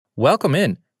Welcome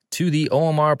in to the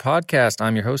OMR podcast.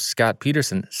 I'm your host, Scott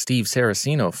Peterson. Steve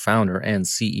Sarracino, founder and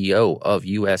CEO of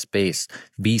US-based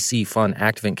VC fund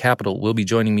Activant Capital, will be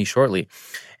joining me shortly.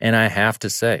 And I have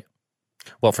to say,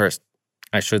 well, first,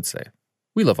 I should say,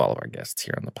 we love all of our guests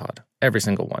here on the pod, every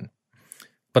single one.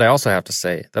 But I also have to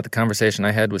say that the conversation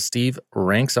I had with Steve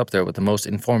ranks up there with the most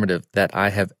informative that I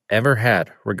have ever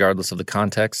had, regardless of the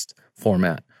context,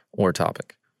 format, or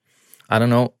topic. I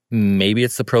don't know, maybe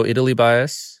it's the pro-Italy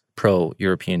bias,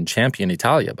 pro-European champion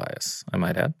Italia bias, I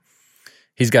might add.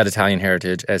 He's got Italian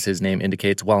heritage, as his name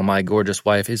indicates, while my gorgeous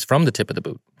wife is from the tip of the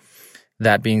boot.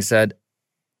 That being said,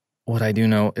 what I do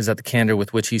know is that the candor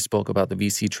with which he spoke about the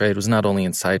VC trade was not only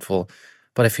insightful,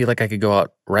 but I feel like I could go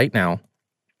out right now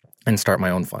and start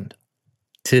my own fund.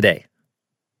 Today.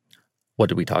 What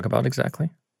did we talk about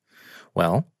exactly?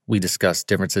 Well, we discussed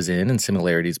differences in and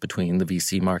similarities between the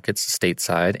VC markets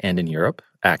stateside and in Europe.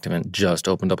 Activant just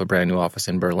opened up a brand new office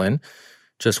in Berlin.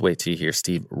 Just wait till you hear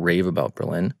Steve rave about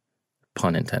Berlin.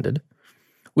 Pun intended.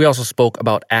 We also spoke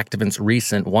about Activant's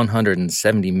recent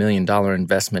 $170 million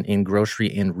investment in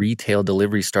grocery and retail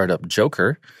delivery startup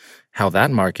Jokr, how that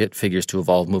market figures to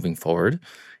evolve moving forward,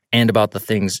 and about the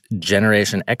things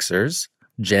Generation Xers,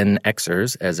 Gen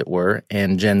Xers as it were,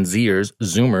 and Gen Zers,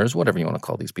 Zoomers, whatever you want to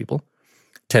call these people,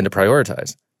 tend to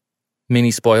prioritize. Mini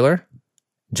spoiler,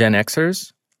 Gen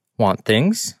Xers want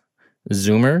things,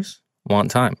 Zoomers want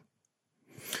time.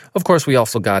 Of course, we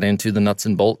also got into the nuts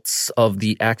and bolts of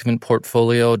the Activant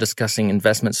portfolio, discussing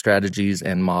investment strategies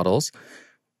and models.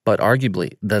 But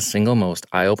arguably, the single most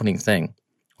eye-opening thing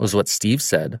was what Steve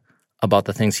said about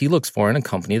the things he looks for in a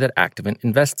company that Activant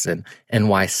invests in and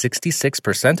why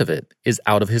 66% of it is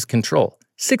out of his control.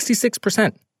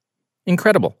 66%.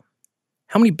 Incredible.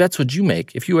 How many bets would you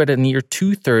make if you had a near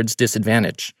 2/3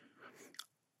 disadvantage?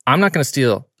 I'm not going to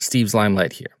steal Steve's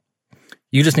limelight here.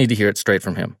 You just need to hear it straight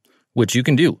from him, which you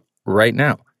can do right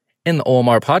now in the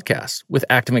OMR podcast with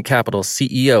Activant Capital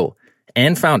CEO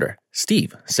and founder,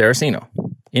 Steve Sarracino.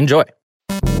 Enjoy.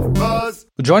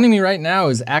 Joining me right now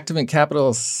is Activant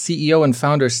Capital CEO and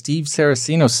founder, Steve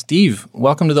Sarracino. Steve,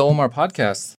 welcome to the OMR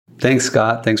podcast. Thanks,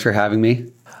 Scott. Thanks for having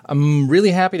me. I'm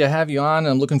really happy to have you on.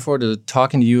 I'm looking forward to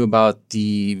talking to you about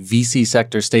the VC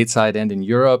sector stateside and in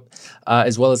Europe,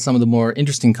 as well as some of the more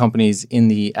interesting companies in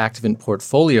the Activant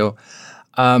portfolio.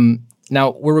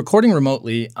 Now, we're recording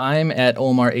remotely. I'm at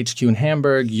OMR HQ in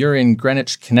Hamburg. You're in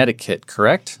Greenwich, Connecticut,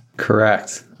 correct?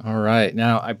 Correct. All right.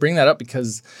 Now, I bring that up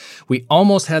because we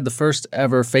almost had the first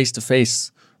ever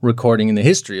face-to-face recording in the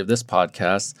history of this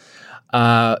podcast.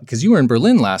 Because you were in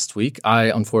Berlin last week. I,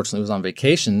 unfortunately, was on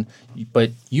vacation,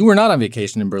 but you were not on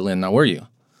vacation in Berlin, now were you?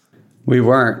 We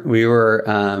weren't. We were,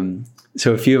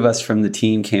 so a few of us from the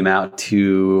team came out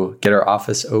to get our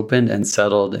office opened and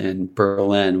settled in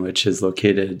Berlin, which is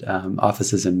located,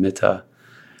 offices in Mitte.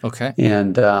 Okay.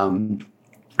 And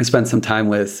I spent some time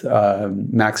with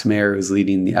Max Mayer, who's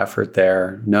leading the effort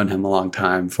there. Known him a long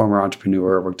time, former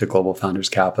entrepreneur, worked at Global Founders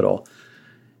Capital.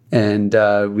 And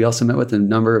we also met with a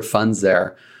number of funds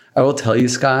there. I will tell you,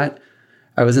 Scott,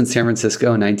 I was in San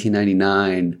Francisco in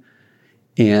 1999,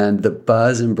 and the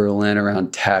buzz in Berlin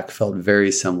around tech felt very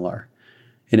similar.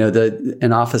 You know,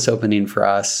 an office opening for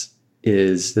us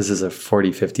this is a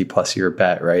 40, 50 plus year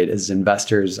bet, right? As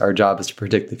investors, our job is to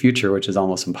predict the future, which is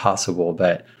almost impossible.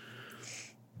 But,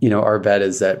 you know, our bet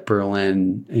is that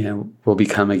Berlin, will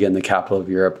become again the capital of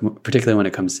Europe, particularly when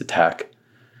it comes to tech.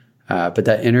 But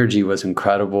that energy was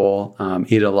incredible.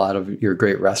 Ate a lot of your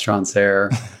great restaurants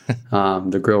there.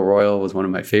 The Grill Royal was one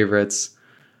of my favorites.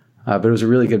 But it was a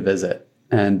really good visit.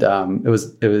 And it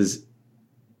was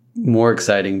more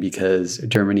exciting because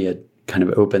Germany had kind of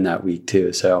opened that week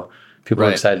too. So people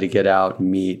were excited to get out and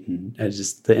meet. And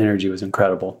the energy was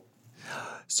incredible.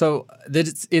 So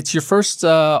it's your first,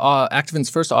 Activant's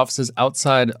first offices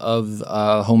outside of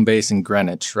home base in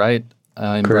Greenwich, right?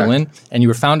 In Correct. Berlin, and you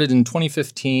were founded in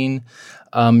 2015.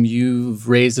 You've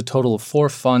raised a total of 4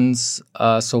 funds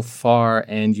so far,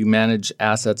 and you manage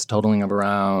assets totaling of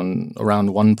around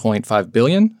 1.5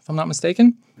 billion, if I'm not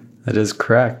mistaken. That is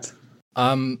correct.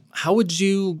 How would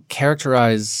you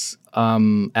characterize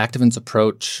Activant's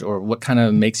approach, or what kind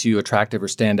of makes you attractive or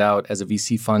stand out as a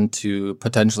VC fund to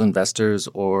potential investors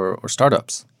or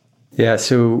startups? Yeah,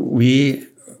 so we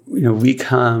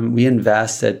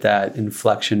invest at that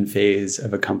inflection phase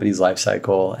of a company's life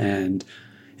cycle. And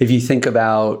if you think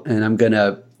about, and I'm going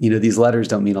to, these letters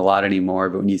don't mean a lot anymore,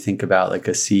 but when you think about like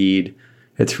a seed,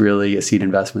 it's really a seed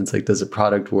investment. It's like, does the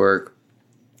product work?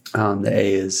 The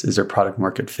A is there product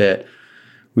market fit?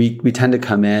 We tend to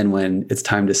come in when it's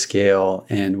time to scale.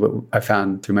 And what I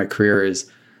found through my career is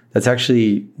that's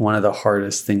actually one of the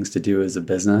hardest things to do as a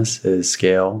business is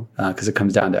scale, because it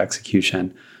comes down to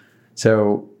execution.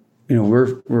 So,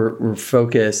 we're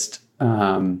focused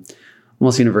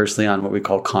almost universally on what we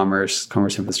call commerce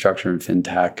infrastructure, and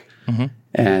fintech,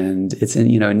 and it's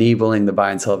enabling the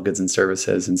buy and sell of goods and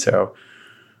services. And so,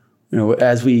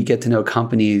 as we get to know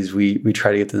companies, we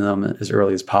try to get to them as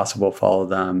early as possible, follow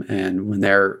them, and when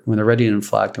they're ready to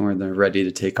inflect and when they're ready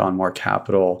to take on more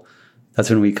capital, that's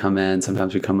when we come in.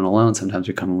 Sometimes we come in alone, sometimes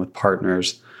we come in with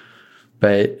partners.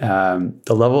 But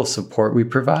the level of support we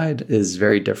provide is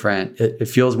very different. It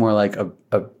feels more like a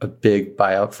big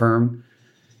buyout firm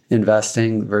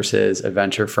investing versus a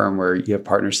venture firm where you have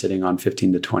partners sitting on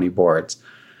 15 to 20 boards.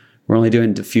 We're only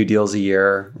doing a few deals a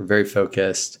year. We're very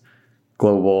focused,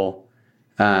 global,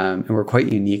 and we're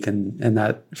quite unique in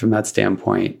that from that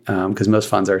standpoint, because most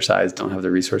funds our size don't have the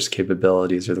resource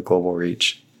capabilities or the global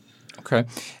reach. Okay.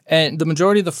 And the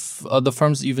majority of the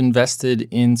firms that you've invested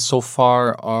in so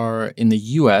far are in the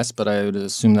U.S., but I would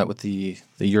assume that with the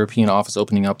European office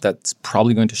opening up, that's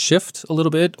probably going to shift a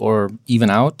little bit or even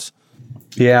out.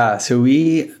 Yeah. So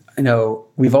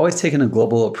we've always taken a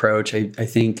global approach. I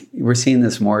think we're seeing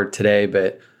this more today,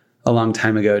 but a long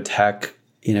time ago, tech,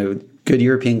 good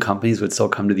European companies would still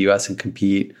come to the U.S. and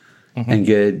compete, and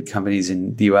good companies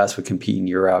in the U.S. would compete in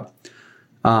Europe.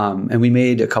 And we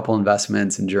made a couple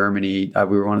investments in Germany.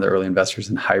 We were one of the early investors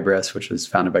in Hybris, which was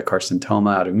founded by Carsten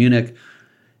Thoma out of Munich.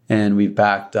 And we've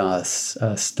backed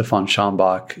Stefan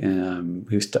Schambach,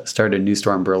 who started a new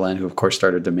store in Berlin, who, of course,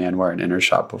 started Demandware and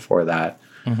Intershop before that.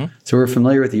 So we're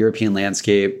familiar with the European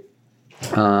landscape.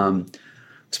 Spent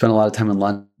a lot of time in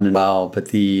London as well. But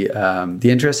the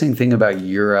interesting thing about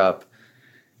Europe,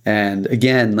 and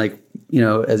again,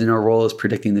 as in our role is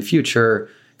predicting the future,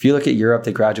 if you look at Europe,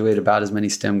 they graduate about as many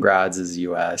STEM grads as the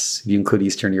US. If you include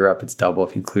Eastern Europe, it's double.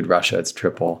 If you include Russia, it's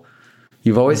triple.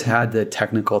 You've always had the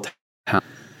technical talent.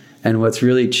 And what's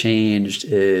really changed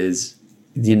is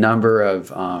the number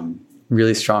of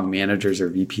really strong managers or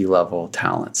VP level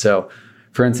talent. So,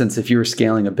 for instance, if you were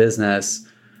scaling a business,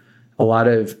 a lot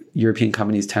of European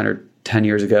companies 10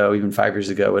 years ago, even 5 years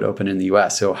ago, would open in the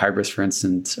US. So Hybris, for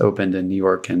instance, opened in New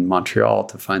York and Montreal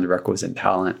to find the requisite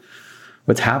talent.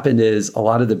 What's happened is a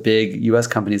lot of the big US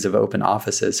companies have opened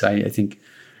offices. So I think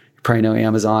you probably know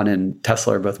Amazon and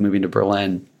Tesla are both moving to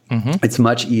Berlin. It's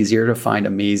much easier to find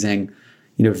amazing,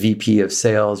 VP of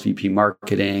sales, VP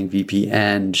marketing, VP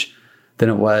eng than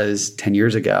it was 10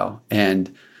 years ago.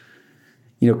 And,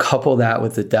 couple that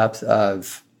with the depth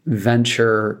of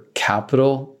venture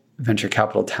capital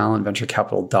talent, venture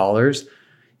capital dollars,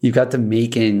 you've got the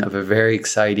making of a very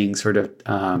exciting sort of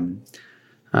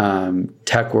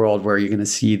tech world where you're going to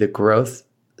see the growth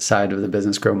side of the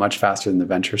business grow much faster than the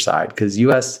venture side, because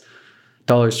US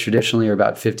dollars traditionally are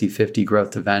about 50-50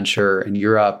 growth to venture. In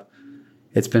Europe,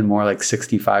 it's been more like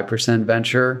 65%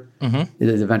 venture.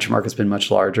 The venture market's been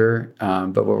much larger.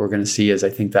 But what we're going to see is, I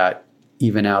think, that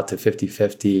even out to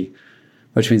 50-50,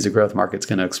 which means the growth market's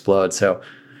going to explode. So,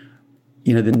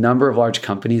 the number of large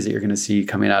companies that you're going to see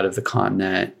coming out of the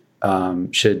continent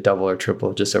should double or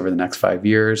triple just over the next 5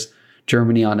 years.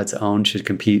 Germany on its own should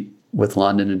compete with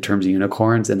London in terms of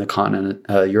unicorns, and the continent,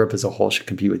 Europe as a whole, should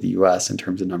compete with the US in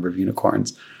terms of number of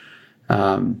unicorns.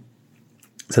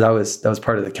 So that was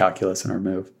part of the calculus in our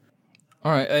move.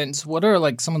 All right. And so what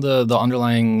are some of the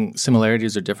underlying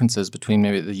similarities or differences between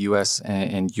maybe the US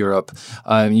and Europe?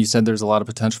 You said there's a lot of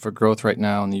potential for growth right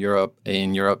now in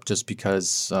Europe just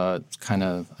because it's kind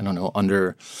of, an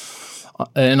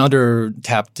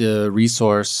under-tapped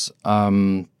resource. I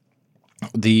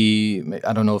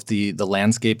don't know if the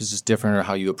landscape is just different, or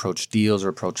how you approach deals or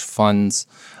approach funds.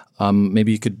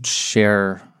 Maybe you could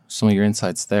share some of your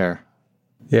insights there.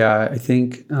 Yeah, I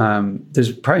think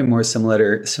there's probably more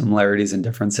similarities and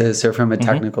differences. So from a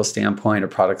technical standpoint, a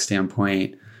product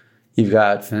standpoint, you've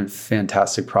got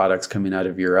fantastic products coming out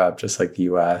of Europe, just like the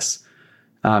US.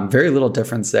 Very little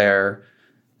difference there.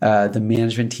 The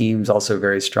management team's also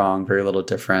very strong, very little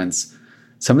difference.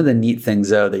 Some of the neat things,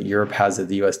 though, that Europe has that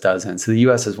the US doesn't. So the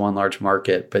US is one large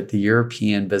market, but the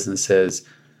European businesses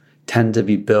tend to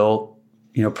be built,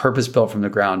 purpose-built from the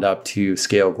ground up to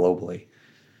scale globally.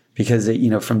 Because,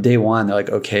 from day one, they're like,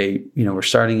 okay, we're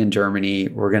starting in Germany.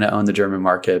 We're going to own the German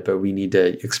market, but we need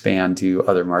to expand to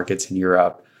other markets in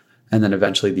Europe and then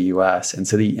eventually the US. And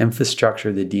so the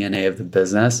infrastructure, the DNA of the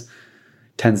business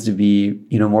tends to be,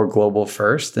 more global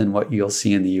first than what you'll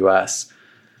see in the US.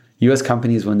 US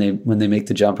companies, when they make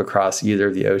the jump across either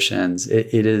of the oceans,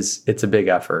 it's a big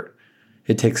effort.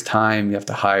 It takes time. You have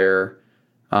to hire.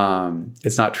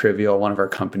 It's not trivial. One of our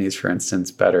companies, for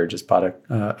instance, Better, just bought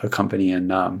a company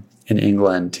in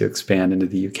England to expand into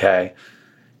the UK.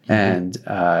 And,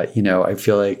 I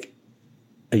feel like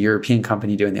a European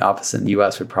company doing the opposite in the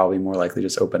US would probably more likely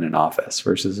just open an office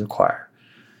versus acquire.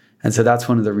 And so that's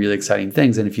one of the really exciting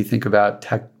things. And if you think about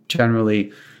tech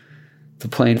generally, the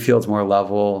playing field's more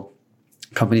level.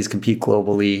 Companies compete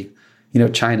globally.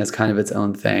 China's kind of its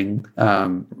own thing,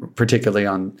 particularly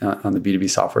on the B2B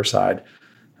software side,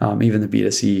 even the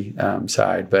B2C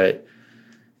side. But,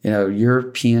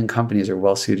 European companies are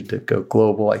well suited to go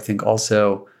global. I think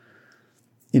also,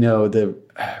 the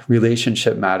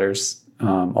relationship matters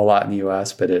a lot in the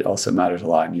US, but it also matters a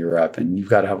lot in Europe. And you've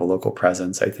got to have a local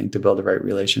presence, I think, to build the right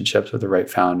relationships with the right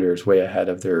founders way ahead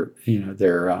of their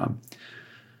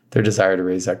desire to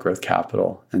raise that growth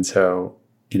capital. And so,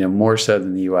 more so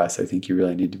than the US, I think you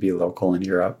really need to be local in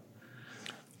Europe.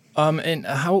 And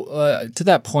how, to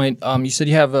that point, you said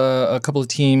you have a couple of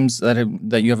teams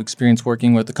that you have experience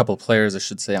working with, a couple of players, I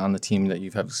should say, on the team that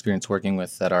you have experience working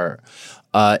with that are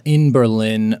in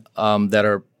Berlin, that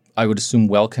are, I would assume,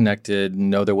 well-connected,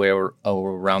 know their way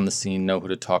around the scene, know who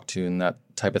to talk to, and that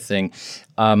type of thing.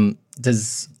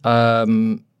 Is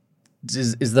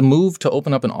the move to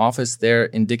open up an office there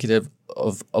indicative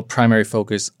of a primary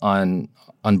focus on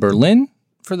Berlin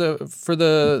for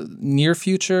the near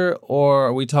future, or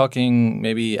are we talking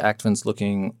maybe Activant's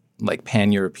looking like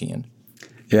pan-European?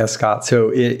 Yeah, Scott. So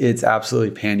it's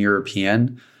absolutely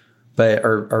pan-European, but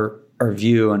our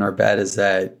view and our bet is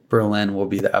that Berlin will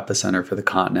be the epicenter for the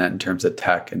continent in terms of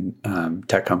tech and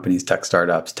tech companies, tech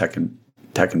startups, tech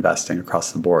investing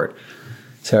across the board.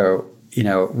 So,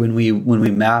 when we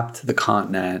mapped the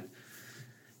continent,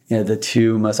 the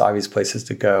two most obvious places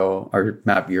to go are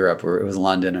map Europe, where it was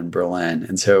London and Berlin.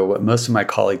 And so what most of my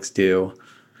colleagues do,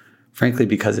 frankly,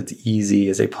 because it's easy,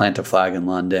 is they plant a flag in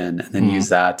London and then use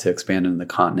that to expand into the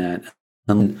continent.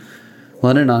 And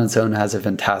London on its own has a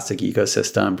fantastic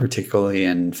ecosystem, particularly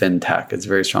in fintech. It's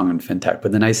very strong in fintech.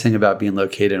 But the nice thing about being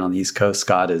located on the East Coast,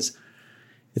 Scott, is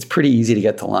it's pretty easy to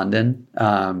get to London.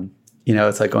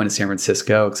 It's like going to San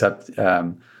Francisco, except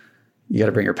you got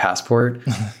to bring your passport.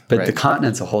 But right. The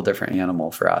continent's a whole different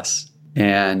animal for us.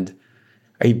 And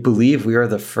I believe we are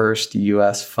the first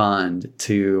U.S. fund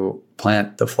to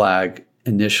plant the flag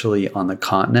initially on the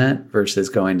continent versus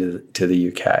going to the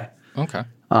U.K. Okay.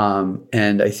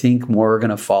 And I think more are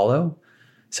going to follow.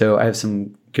 So I have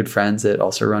some good friends that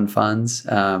also run funds.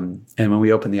 And when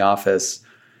we opened the office,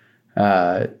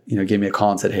 gave me a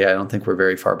call and said, "Hey, I don't think we're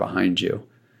very far behind you."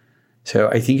 So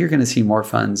I think you're going to see more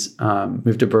funds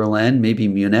move to Berlin, maybe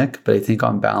Munich, but I think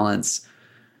on balance,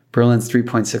 Berlin's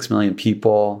 3.6 million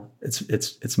people.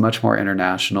 It's much more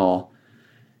international,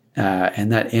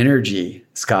 and that energy,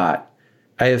 Scott,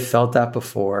 I have felt that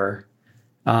before,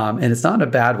 and it's not in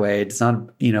a bad way. It's not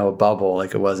a bubble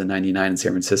like it was in '99 in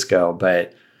San Francisco,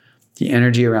 but the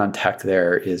energy around tech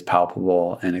there is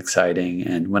palpable and exciting.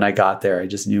 And when I got there, I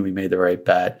just knew we made the right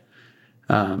bet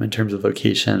in terms of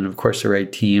location and, of course, the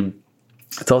right team.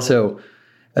 It's also,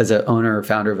 as an owner or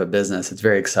founder of a business, it's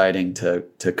very exciting to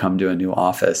come to a new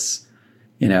office,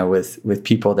 with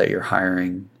people that you're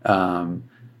hiring.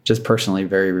 Just personally,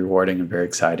 very rewarding and very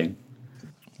exciting.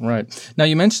 Right. Now,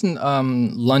 you mentioned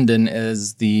London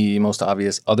as the most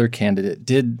obvious other candidate.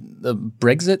 Did the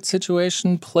Brexit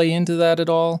situation play into that at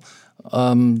all?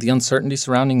 The uncertainty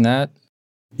surrounding that?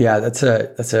 Yeah, that's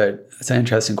an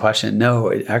interesting question. No,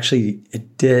 it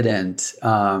didn't.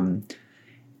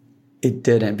 It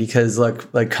didn't, because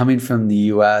like coming from the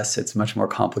US, it's much more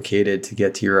complicated to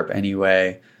get to Europe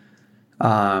anyway.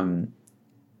 So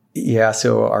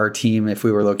our team, if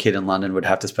we were located in London, would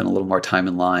have to spend a little more time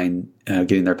in line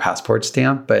getting their passport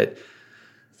stamped. But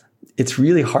it's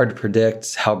really hard to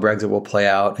predict how Brexit will play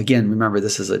out. Again, remember,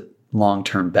 this is a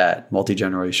long-term bet,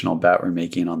 multi-generational bet we're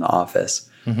making on the office.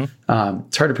 Mm-hmm.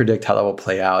 It's hard to predict how that will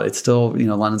play out. It's still,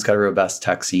 London's got a robust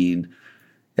tech scene.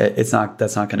 That's not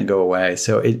going to go away.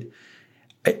 So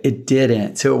it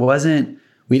didn't. So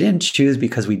we didn't choose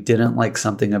because we didn't like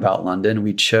something about London.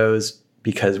 We chose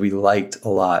because we liked a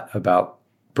lot about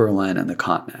Berlin and the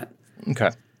continent.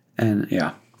 Okay. And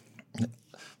yeah.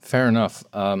 Fair enough.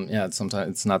 Sometimes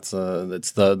it's not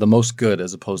it's the most good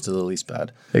as opposed to the least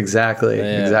bad. Exactly.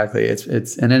 Yeah. Exactly.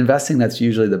 It's and investing, that's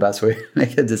usually the best way to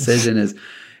make a decision is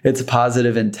it's a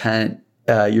positive intent.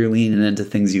 You're leaning into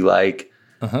things you like,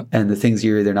 and the things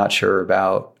you're either not sure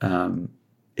about,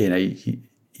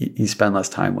 you spend less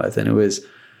time with. And it was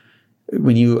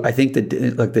I think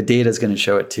the data is going to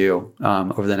show it too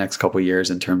over the next couple of years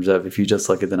in terms of if you just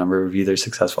look at the number of either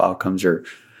successful outcomes or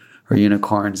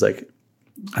unicorns, like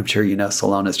I'm sure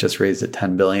Solona's just raised at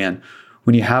 10 billion.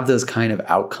 When you have those kind of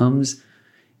outcomes,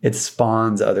 it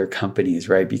spawns other companies,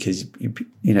 right? Because you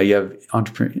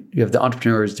have the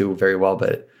entrepreneurs do very well,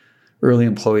 but early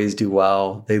employees do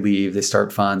well, they leave, they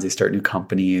start funds, they start new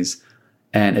companies,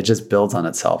 and it just builds on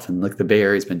itself. And like the Bay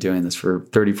Area's been doing this for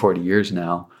 30, 40 years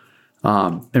now.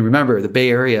 And remember, the Bay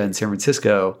Area and San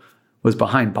Francisco was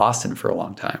behind Boston for a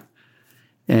long time.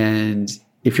 And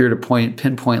if you were to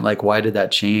pinpoint, like, why did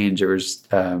that change? There was,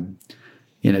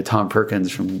 Tom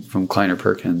Perkins from Kleiner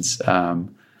Perkins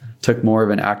took more of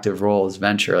an active role as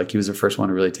venture. Like, he was the first one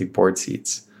to really take board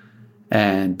seats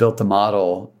and built the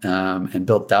model and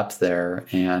built depth there.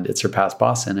 And it surpassed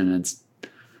Boston, and it's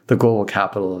the global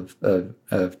capital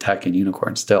of tech and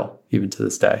unicorn still, even to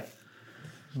this day.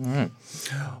 All right.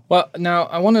 Well, now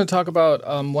I wanted to talk about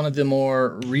one of the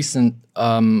more recent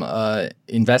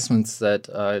investments that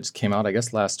just came out, I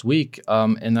guess, last week,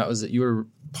 and that was that you were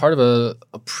part of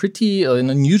an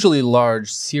unusually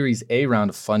large Series A round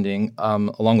of funding,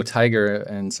 along with Tiger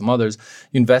and some others.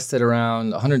 You invested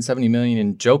around $170 million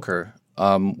in Jokr,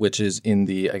 which is in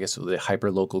the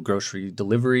hyper-local grocery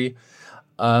delivery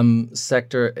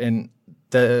sector, and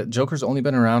the Jokr's only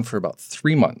been around for about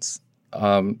 3 months.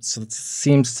 So it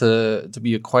seems to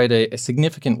be quite a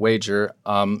significant wager,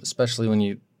 especially when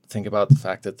you think about the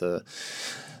fact that the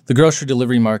grocery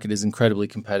delivery market is incredibly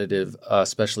competitive,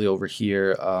 especially over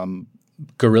here.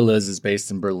 Gorillas is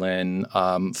based in Berlin.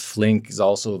 Flink is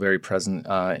also very present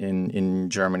in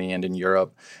Germany and in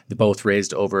Europe. They both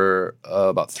raised over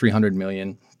about $300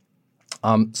 million.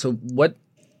 So what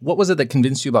was it that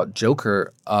convinced you about Jokr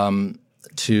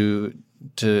to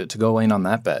go in on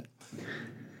that bet?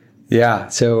 Yeah,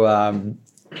 so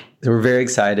we're very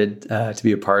excited to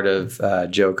be a part of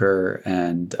Jokr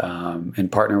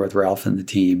and partner with Ralph and the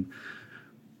team.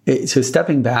 So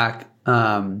stepping back,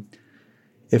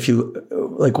 if you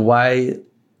like, why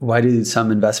do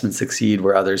some investments succeed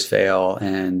where others fail?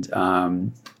 And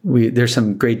there's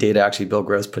some great data actually Bill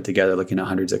Gross put together looking at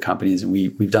hundreds of companies, and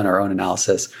we've done our own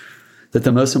analysis that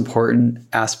the most important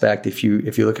aspect, if you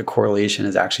look at correlation,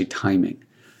 is actually timing.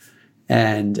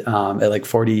 And at like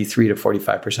 43 to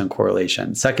 45%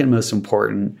 correlation. Second most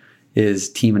important is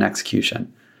team and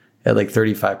execution at like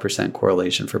 35%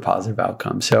 correlation for positive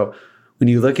outcomes. So when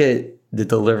you look at the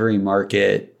delivery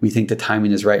market, we think the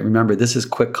timing is right. Remember, this is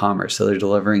quick commerce. So they're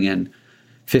delivering in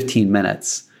 15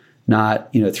 minutes,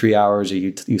 not 3 hours, or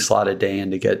you slot a day in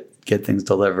to get things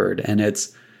delivered. And it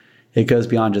goes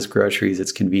beyond just groceries.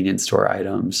 It's convenience store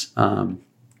items.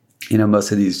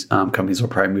 Most of these companies will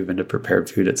probably move into prepared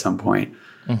food at some point.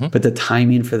 Mm-hmm. But the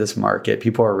timing for this market,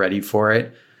 people are ready for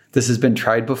it. This has been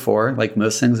tried before. Like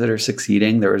most things that are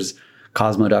succeeding, there was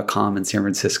Cosmo.com in San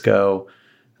Francisco,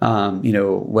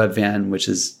 Webvan, which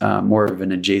is more of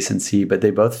an adjacency, but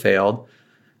they both failed.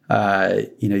 You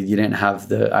didn't have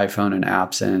the iPhone and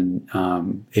apps and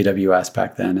AWS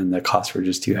back then, and the costs were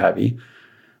just too heavy.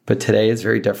 But today it's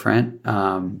very different.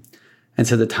 And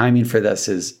so the timing for this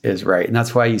is right. And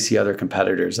that's why you see other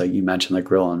competitors, like you mentioned, like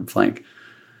Gorilla and Flink.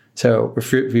 So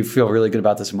we feel really good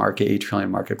about this market, $8 trillion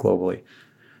market globally.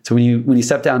 So when you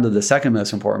step down to the second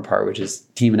most important part, which is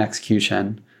team and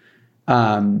execution,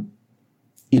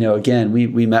 again,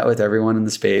 we met with everyone in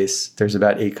the space. There's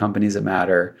about 8 companies that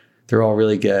matter. They're all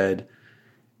really good.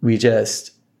 We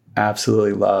just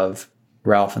absolutely love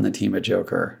Ralph and the team at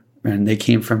Jokr. And they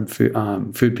came from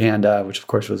Food Panda, which of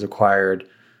course was acquired.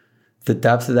 The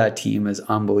depth of that team is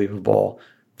unbelievable.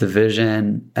 The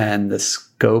vision and the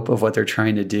scope of what they're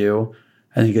trying to do,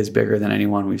 I think, is bigger than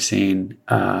anyone we've seen.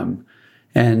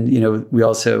 We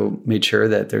also made sure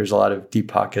that there's a lot of deep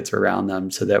pockets around them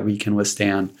so that we can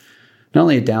withstand not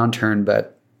only a downturn,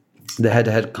 but the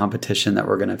head-to-head competition that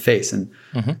we're going to face. And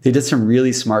they did some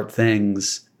really smart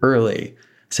things early.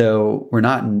 So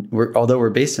although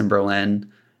we're based in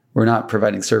Berlin, we're not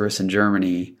providing service in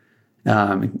Germany.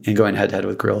 And going head-to-head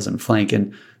with Grills and Flink.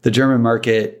 And the German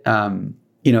market,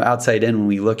 outside in, when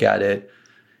we look at it,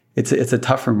 it's a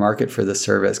tougher market for this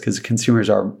service because consumers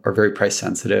are very price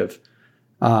sensitive.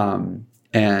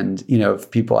 If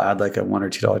people add like a $1 or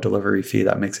 $2 delivery fee,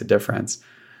 that makes a difference.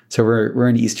 So we're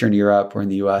in Eastern Europe, we're in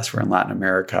the US, we're in Latin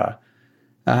America,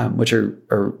 which are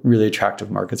really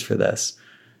attractive markets for this.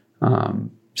 We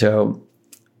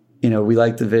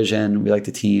like the vision, we like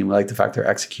the team, we like the fact they're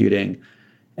executing.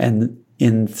 And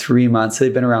in 3 months,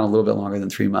 they've been around a little bit longer than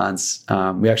 3 months.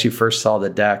 We actually first saw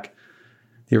the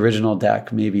original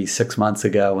deck, maybe 6 months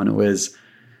ago, when it was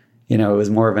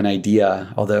more of an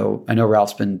idea. Although I know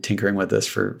Ralph's been tinkering with this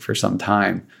for some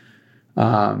time.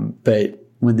 But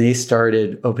when they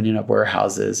started opening up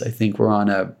warehouses, I think we're on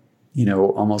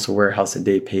almost a warehouse a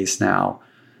day pace now.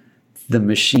 The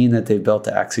machine that they built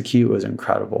to execute was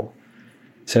incredible.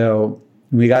 So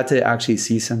we got to actually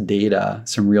see some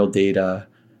real data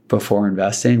before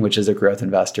investing, which as a growth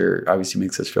investor obviously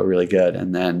makes us feel really good.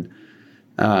 And then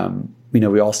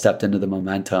We all stepped into the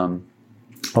momentum,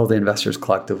 all the investors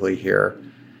collectively here.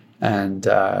 And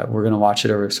we're going to watch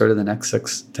it over sort of the next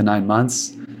 6 to 9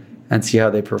 months and see how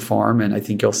they perform. And I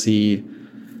think you'll see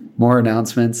more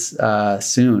announcements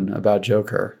soon about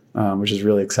Jokr, which is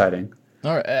really exciting.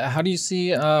 All right. How do you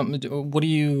see? What am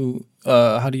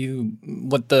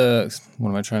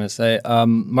I trying to say?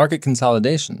 Market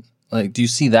consolidation. Like, do you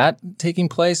see that taking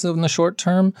place in the short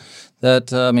term?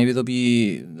 That maybe there'll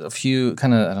be a few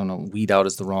kind of, I don't know, weed out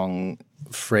is the wrong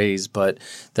phrase, but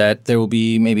that there will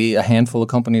be maybe a handful of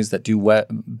companies that do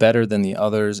better than the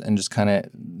others and just kind of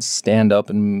stand up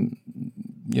and,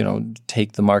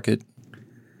 take the market.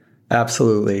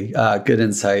 Absolutely. Good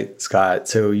insight, Scott.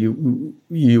 So you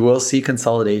will see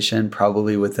consolidation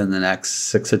probably within the next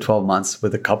 6 to 12 months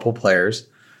with a couple players.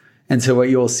 And so what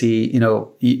you will see,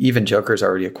 even Jokr's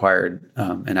already acquired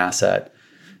an asset.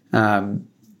 The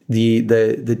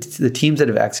teams that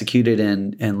have executed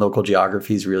in local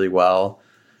geographies really well,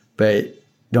 but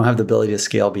don't have the ability to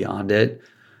scale beyond it,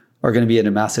 are going to be at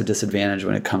a massive disadvantage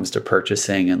when it comes to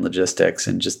purchasing and logistics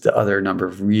and just the other number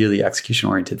of really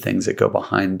execution-oriented things that go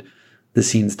behind the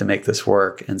scenes to make this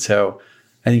work. And so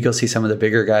I think you'll see some of the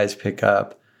bigger guys pick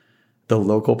up the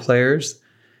local players,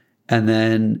 and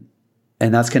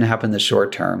that's going to happen in the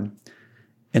short term.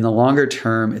 In the longer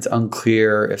term, it's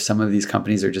unclear if some of these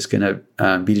companies are just going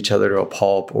to beat each other to a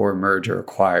pulp or merge or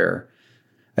acquire.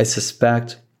 I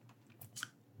suspect,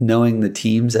 knowing the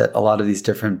teams at a lot of these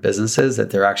different businesses,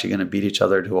 that they're actually going to beat each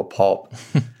other to a pulp,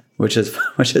 which is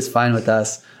fine with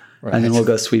us. Right. And then we'll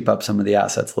go sweep up some of the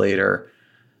assets later.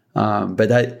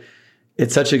 But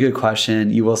it's such a good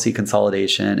question. You will see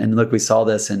consolidation. And look, we saw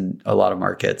this in a lot of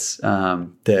markets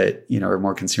that are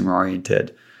more consumer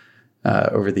oriented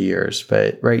over the years.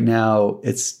 But right now,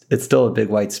 it's still a big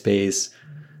white space.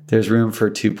 There's room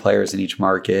for 2 players in each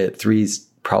market. 3's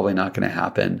probably not going to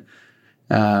happen.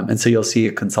 And so you'll see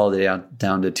it consolidate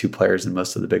down to 2 players in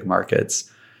most of the big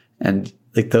markets. And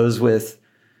like those with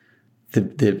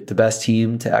the best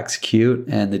team to execute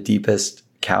and the deepest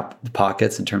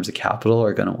pockets in terms of capital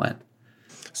are going to win.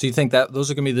 So you think that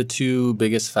those are going to be the 2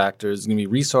 biggest factors? It's going to be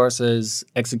resources,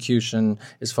 execution,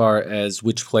 as far as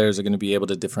which players are going to be able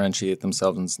to differentiate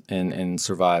themselves and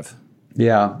survive?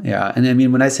 Yeah. And I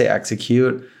mean, when I say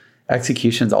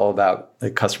execution is all about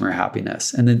like customer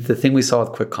happiness. And then the thing we saw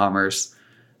with quick commerce,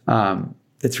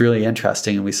 it's really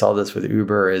interesting, and we saw this with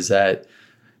Uber, is that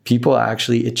people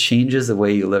actually, it changes the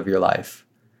way you live your life.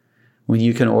 When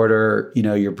you can order,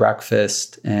 your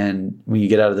breakfast, and when you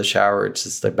get out of the shower, it's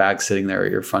just a bag sitting there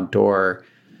at your front door.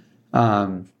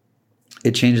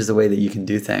 It changes the way that you can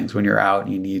do things. When you're out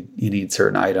and you need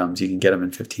certain items, you can get them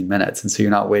in 15 minutes. And so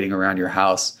you're not waiting around your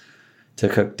house to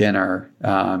cook dinner.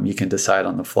 You can decide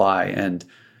on the fly. And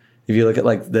if you look at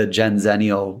like the Gen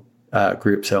Zennial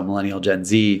group, so Millennial, Gen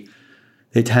Z,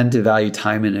 they tend to value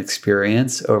time and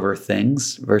experience over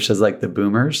things versus like the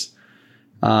boomers.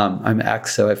 I'm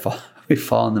X, so we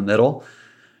fall in the middle.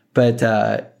 But,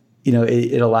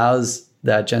 it allows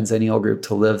that Gen Zennial group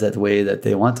to live that way that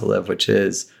they want to live, which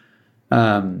is,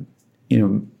 maximizing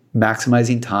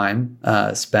time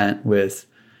spent with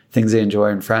things they enjoy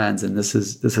and friends. And this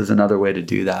is another way to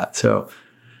do that. So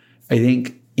I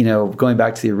think, going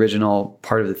back to the original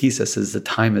part of the thesis, is the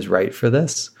time is right for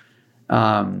this.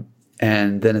 And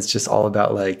then it's just all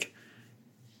about like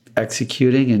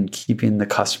executing and keeping the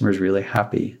customers really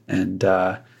happy. And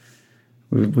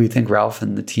we think Ralph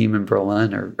and the team in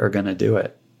Berlin are going to do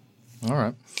it. All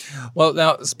right. Well,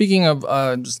 now speaking of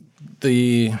just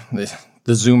the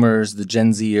Zoomers, the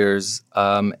Gen Zers,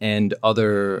 and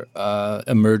other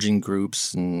emerging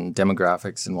groups and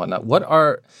demographics and whatnot, what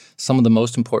are some of the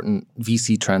most important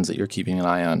VC trends that you're keeping an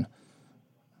eye on?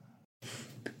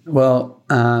 Well,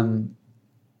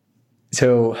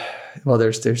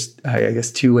 there's I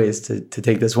guess 2 ways to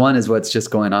take this. One is what's just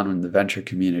going on in the venture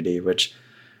community, which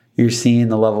you're seeing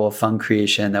the level of fund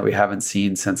creation that we haven't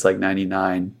seen since like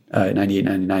 98,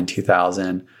 99,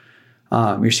 2000.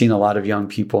 You're seeing a lot of young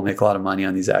people make a lot of money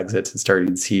on these exits and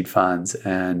starting seed funds.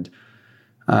 And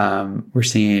we're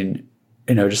seeing,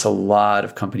 just a lot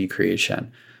of company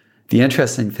creation. The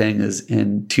interesting thing is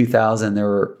in 2000, there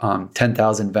were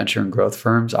 10,000 venture and growth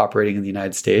firms operating in the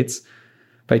United States.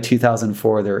 By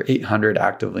 2004, there were 800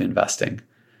 actively investing.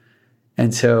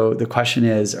 And so the question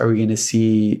is, are we going to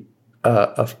see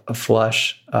a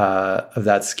flush of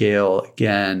that scale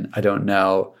again? I don't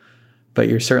know. But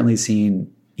you're certainly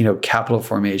seeing capital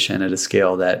formation at a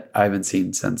scale that I haven't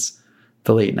seen since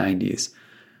the late 90s.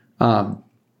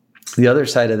 The other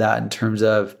side of that, in terms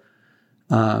of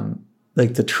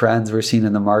like the trends we're seeing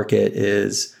in the market,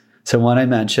 is so one I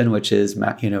mentioned, which is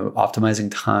optimizing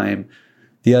time.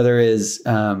 The other is,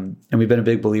 and we've been a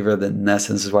big believer in this,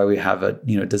 and this is why we have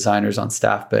designers on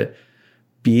staff, but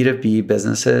B2B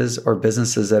businesses or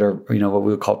businesses that are, what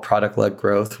we would call product-led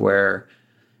growth, where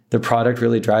the product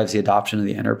really drives the adoption of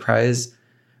the enterprise,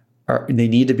 they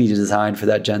need to be designed for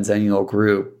that Gen Zennial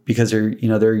group, because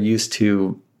they're used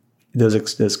to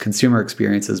those consumer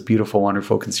experiences, beautiful,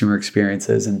 wonderful consumer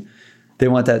experiences, and they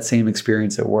want that same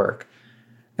experience at work.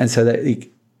 And so that,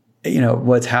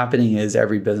 what's happening is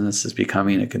every business is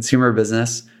becoming a consumer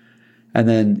business. And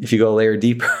then if you go a layer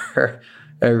deeper,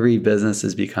 every business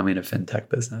is becoming a fintech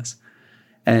business.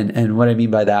 And what I mean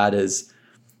by that is,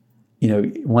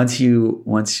 once you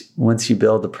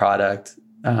build the product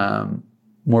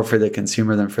more for the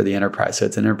consumer than for the enterprise, so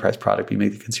it's an enterprise product, you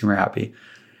make the consumer happy.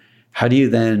 How do you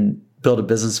then build a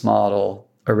business model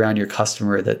around your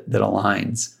customer that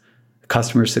aligns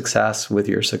customer success with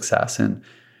your success? And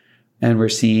we're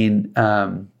seeing,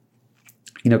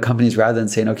 companies, rather than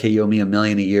saying, okay, you owe me $1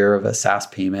 million a year of a SaaS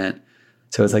payment,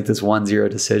 so it's like this 1-0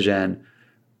 decision.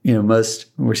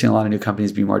 We're seeing a lot of new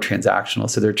companies be more transactional.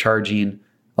 So they're charging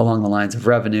along the lines of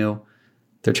revenue.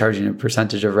 They're charging a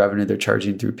percentage of revenue. They're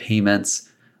charging through payments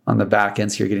on the back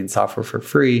end. So you're getting software for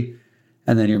free.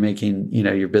 And then you're making,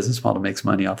 your business model makes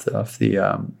money off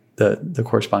the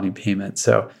corresponding payment.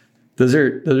 So those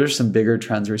are some bigger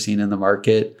trends we're seeing in the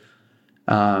market.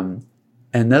 And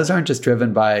those aren't just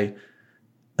driven by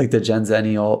like the Gen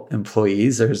Zennial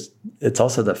employees. It's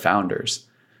also the founders.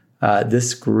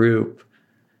 This group,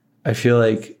 I feel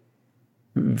like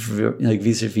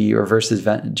vis-a-vis or versus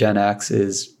Gen X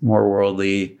is more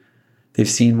worldly. They've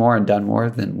seen more and done more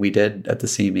than we did at the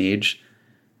same age.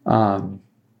 I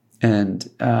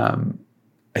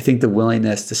think the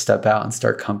willingness to step out and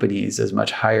start companies is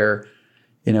much higher,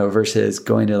 versus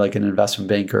going to like an investment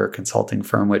banker or consulting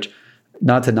firm, which,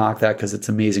 not to knock that, because it's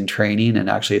amazing training and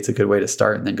actually it's a good way to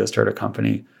start and then go start a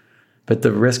company. But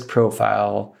the risk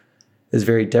profile is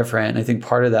very different. And I think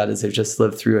part of that is they've just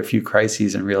lived through a few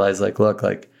crises and realized look,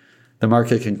 the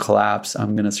market can collapse.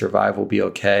 I'm going to survive. We'll be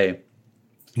okay.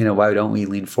 Why don't we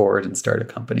lean forward and start a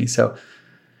company? So,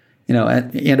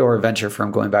 and or a venture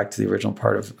firm, going back to the original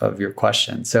part of your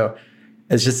question. So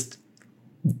it's just,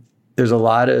 there's just a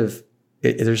lot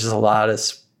of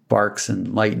sparks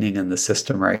and lightning in the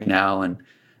system right now. And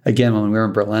again, when we were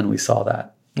in Berlin, we saw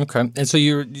that. Okay. And so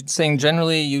you're saying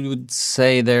generally you would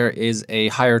say there is a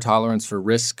higher tolerance for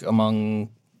risk among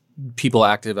people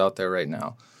active out there right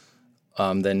now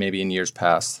than maybe in years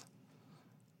past.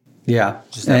 Yeah.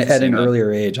 At an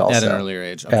earlier age also. At an earlier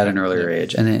age. Okay. At an earlier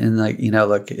age. And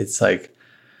look, it's like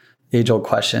age-old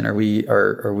question. Are we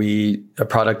a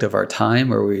product of our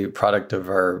time, or are we a product of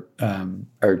our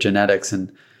genetics?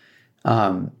 And,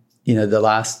 the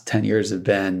last 10 years have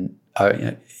been,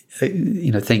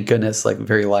 thank goodness, like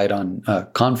very light on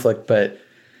conflict, but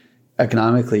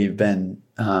economically you've been,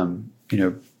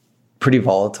 pretty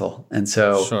volatile. And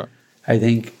so sure. I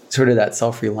think sort of that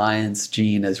self-reliance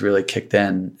gene has really kicked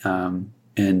in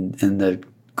the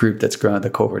group that's grown, the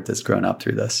cohort that's grown up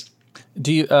through this.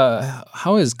 Do you,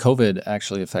 how has COVID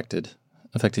actually affected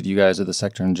you guys or the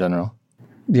sector in general?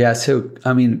 Yeah. So,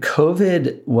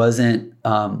 COVID wasn't,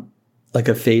 like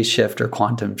a phase shift or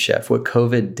quantum shift. What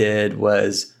COVID did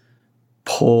was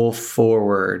pull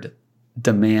forward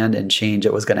demand and change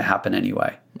that was going to happen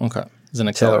anyway. Okay. It's an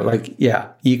accelerator.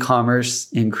 So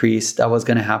e-commerce increased. That was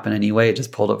going to happen anyway. It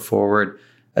just pulled it forward.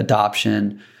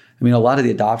 Adoption. A lot of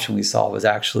the adoption we saw was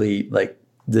actually like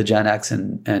the Gen X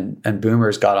and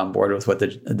boomers got on board with what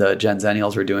the Gen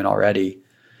Zennials were doing already.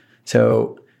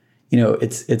 So,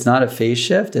 it's not a phase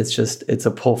shift. It's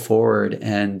a pull forward.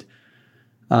 And,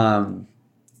 the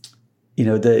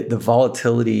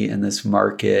volatility in this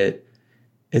market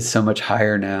is so much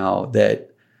higher now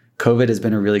that COVID has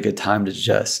been a really good time to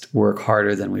just work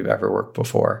harder than we've ever worked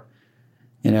before,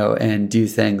 and do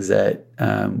things that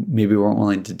maybe we weren't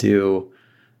willing to do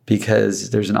because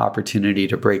there's an opportunity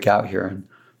to break out here. And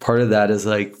part of that is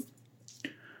like,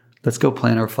 let's go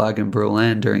plant our flag in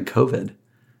Berlin during COVID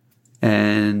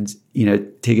and,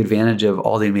 take advantage of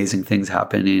all the amazing things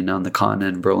happening on the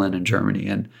continent, Berlin and Germany.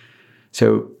 And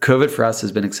so COVID for us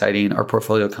has been exciting. Our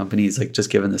portfolio companies, like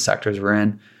just given the sectors we're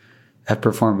in, have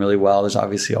performed really well. There's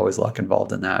obviously always luck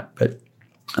involved in that. But,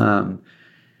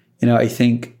 I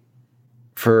think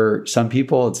for some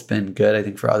people it's been good. I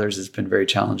think for others it's been very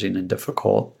challenging and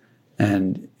difficult.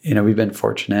 And, we've been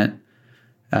fortunate.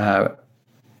 I'm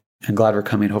glad we're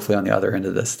coming hopefully on the other end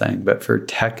of this thing. But for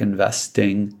tech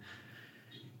investing,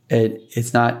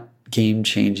 it's not game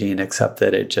changing, except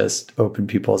that it just opened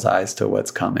people's eyes to what's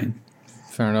coming.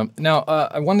 Fair enough. Now,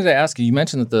 I wanted to ask you, you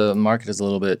mentioned that the market is a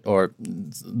little bit, or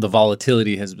the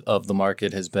volatility of the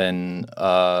market has been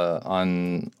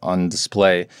on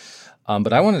display.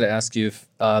 But I wanted to ask you if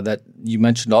that you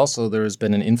mentioned also there has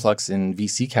been an influx in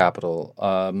VC capital,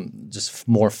 just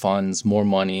more funds, more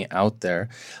money out there.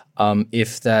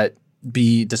 If that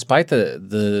be despite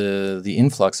the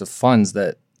influx of funds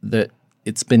that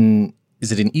it's been,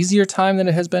 is it an easier time than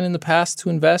it has been in the past to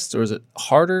invest, or is it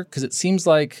harder? Because it seems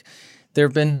like there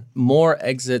have been more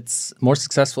exits, more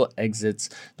successful exits,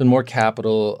 been more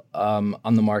capital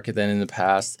on the market than in the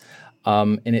past.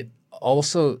 And it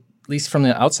also, at least from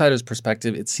the outsider's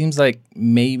perspective, it seems like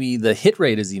maybe the hit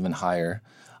rate is even higher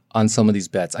on some of these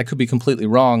bets. I could be completely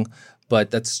wrong, but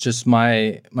that's just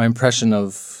my impression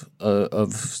of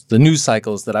the news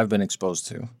cycles that I've been exposed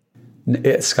to.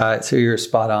 Scott, so you're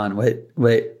spot on.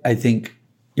 What I think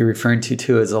you're referring to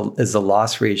too is the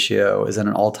loss ratio is at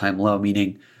an all-time low,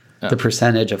 meaning the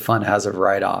percentage a fund has of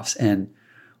write-offs. And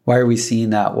why are we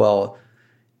seeing that? Well,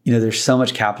 there's so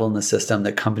much capital in the system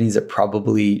that companies that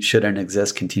probably shouldn't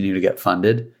exist continue to get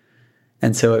funded.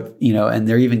 And so, and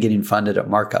they're even getting funded at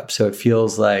markup. So it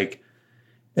feels like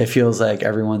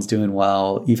everyone's doing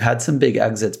well. You've had some big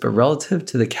exits, but relative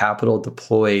to the capital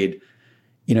deployed,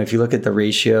 if you look at the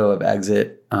ratio of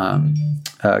exit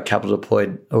capital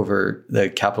deployed over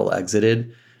the capital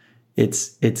exited,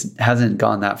 it hasn't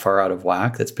gone that far out of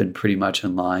whack. That's been pretty much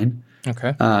in line.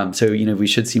 Okay. So we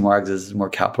should see more exits as more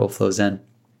capital flows in.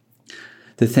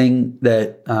 The thing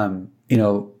that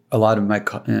a lot of my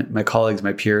colleagues,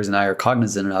 my peers, and I are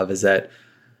cognizant of is that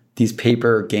these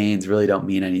paper gains really don't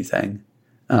mean anything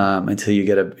until you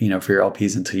get for your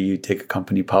LPs, until you take a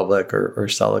company public or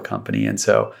sell a company. And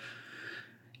so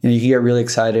you can get really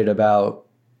excited about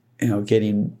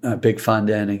getting a big fund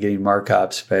in and getting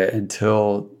markups, but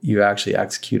until you actually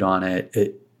execute on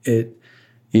it,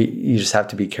 you just have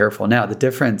to be careful. Now, the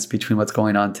difference between what's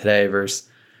going on today versus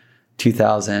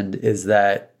 2000 is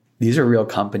that these are real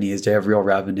companies. They have real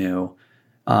revenue,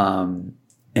 and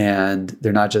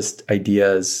they're not just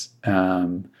ideas.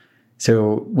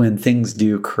 So when things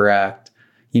do correct,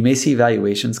 you may see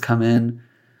valuations come in,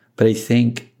 but I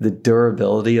think the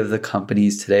durability of the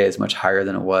companies today is much higher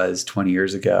than it was 20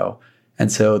 years ago.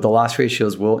 And so the loss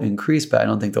ratios will increase, but I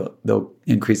don't think they'll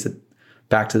increase it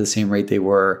back to the same rate they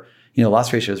were.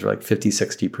 Loss ratios were like 50,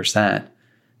 60%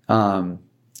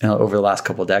 over the last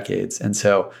couple of decades. And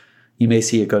so you may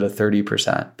see it go to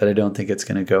 30%, but I don't think it's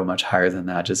going to go much higher than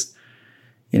that. Just,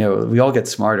 we all get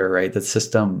smarter, right? The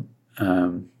system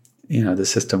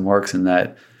works in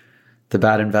that the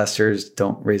bad investors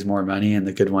don't raise more money and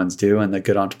the good ones do, and the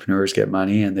good entrepreneurs get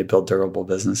money and they build durable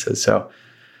businesses. So,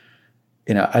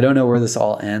 I don't know where this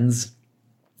all ends.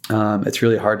 It's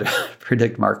really hard to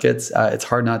predict markets. It's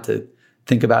hard not to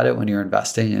think about it when you're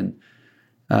investing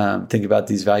and think about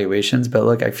these valuations. But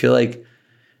look, I feel like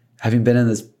having been in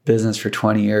this business for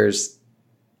 20 years,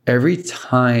 every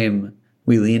time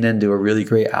we leaned into a really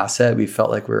great asset, we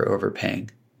felt like we were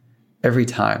overpaying. Every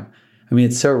time. I mean,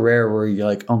 it's so rare where you're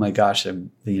like, oh my gosh,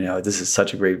 this is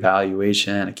such a great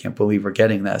valuation. I can't believe we're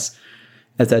getting this.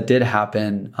 If that did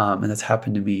happen, and that's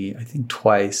happened to me, I think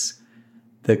twice,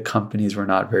 the companies were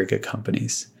not very good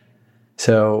companies.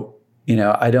 So,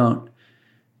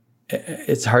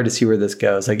 it's hard to see where this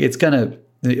goes. Like it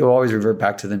will always revert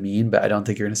back to the mean, but I don't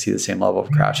think you're going to see the same level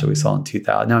of crash that we saw in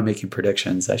 2000. Now I'm making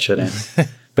predictions. I shouldn't.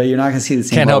 But you're not going to see the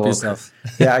same level. Can't help yourself.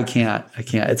 Yeah, I can't.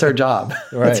 It's our job.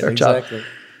 Right, it's our exactly. job.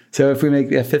 So if we make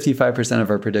 55% of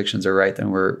our predictions are right, then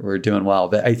we're doing well.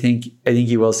 But I think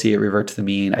you will see it revert to the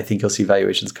mean. I think you'll see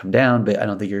valuations come down, but I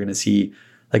don't think you're going to see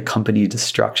like company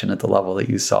destruction at the level that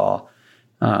you saw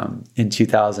in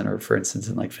 2000, or for instance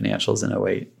in like financials in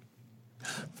 2008.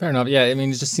 Fair enough. Yeah, I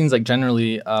mean, it just seems like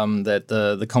generally that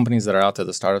the companies that are out there,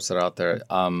 the startups that are out there,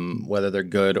 whether they're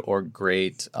good or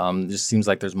great, it just seems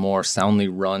like there's more soundly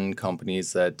run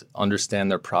companies that understand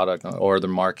their product or their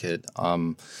market,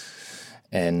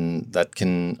 and that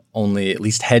can only at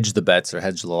least hedge the bets or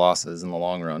hedge the losses in the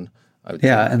long run.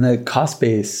 Yeah, and the cost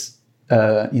base,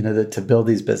 to build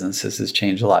these businesses has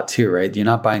changed a lot too, right? You're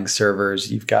not buying servers.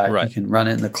 You can run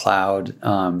it in the cloud.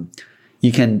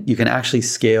 You can actually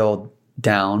scale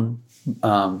down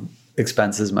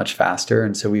expenses much faster.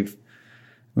 And so we've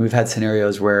had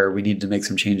scenarios where we needed to make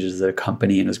some changes at a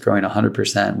company and it was growing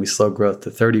 100%. We slowed growth to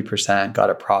 30%, got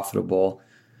it profitable.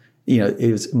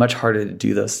 It was much harder to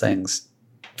do those things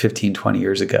 15, 20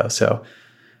 years ago. So,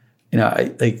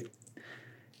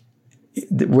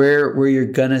 where you're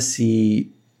going to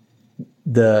see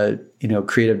the,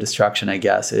 creative destruction, I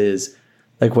guess, is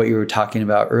like what you were talking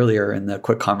about earlier in the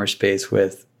quick commerce space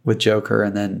with Jokr,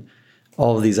 and then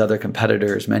all of these other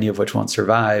competitors, many of which won't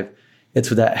survive. It's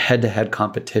with that head-to-head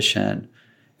competition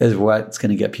is what's going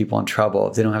to get people in trouble.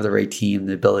 If they don't have the right team,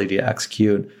 the ability to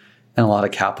execute, and a lot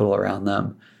of capital around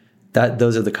them,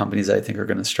 those are the companies that I think are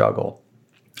going to struggle.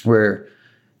 Where,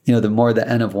 the more the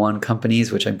N of one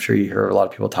companies, which I'm sure you hear a lot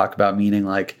of people talk about, meaning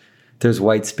like there's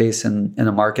white space in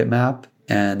a market map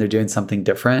and they're doing something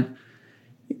different,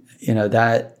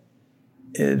 that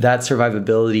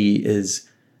survivability is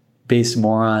based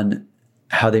more on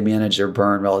how they manage their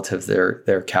burn relative to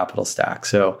their capital stack.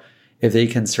 So if they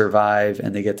can survive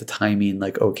and they get the timing,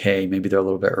 like, okay, maybe they're a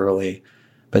little bit early,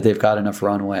 but they've got enough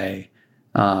runway,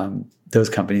 those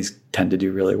companies tend to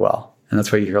do really well. And that's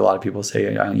why you hear a lot of people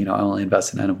say, I only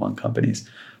invest in N of one companies.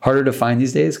 Harder to find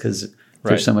these days because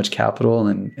there's so much capital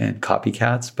and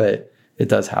copycats, but it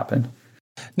does happen.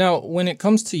 Now, when it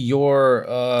comes to your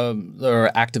or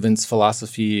Activant's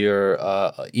philosophy or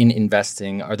in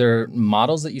investing, are there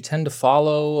models that you tend to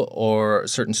follow or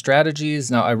certain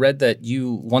strategies? Now, I read that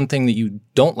one thing that you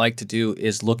don't like to do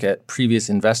is look at previous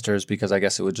investors because I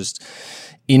guess it would just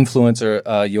influence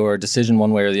your decision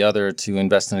one way or the other to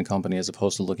invest in a company as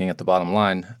opposed to looking at the bottom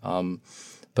line.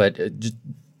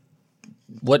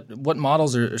 What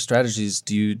models or strategies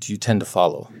do you tend to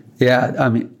follow?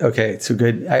 Yeah, okay, so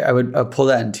good. I'll pull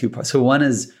that in two parts. So one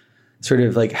is sort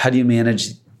of like, how do you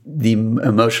manage the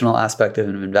emotional aspect of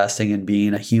investing and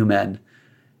being a human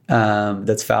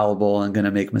that's fallible and going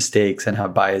to make mistakes and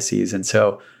have biases. And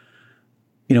so,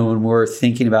 when we're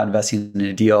thinking about investing in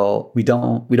a deal, we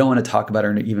don't want to talk about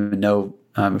or even know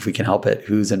if we can help it,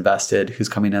 who's invested, who's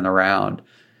coming in around.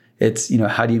 It's,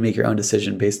 how do you make your own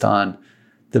decision based on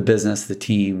the business, the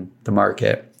team, the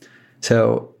market?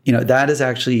 So, that is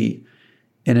actually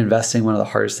in investing, one of the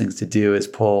hardest things to do is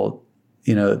pull,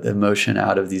 the emotion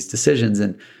out of these decisions.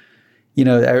 And,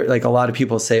 like a lot of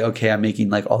people say, okay, I'm making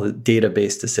like all the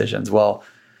data-based decisions. Well,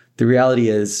 the reality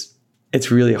is it's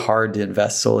really hard to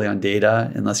invest solely on data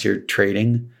unless you're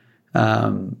trading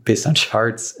based on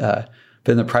charts. But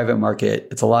in the private market,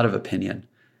 it's a lot of opinion.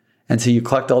 And so you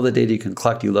collect all the data you can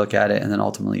collect, you look at it, and then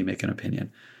ultimately you make an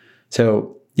opinion.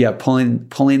 So yeah,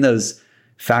 pulling those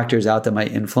factors out that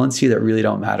might influence you that really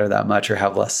don't matter that much or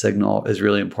have less signal is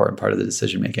really important part of the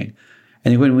decision making. I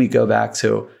think when we go back,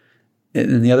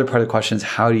 and the other part of the question is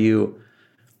how do you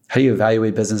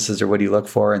evaluate businesses or what do you look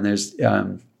for? And there's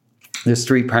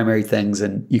three primary things,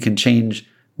 and you can change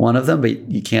one of them, but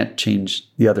you can't change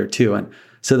the other two. And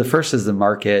so the first is the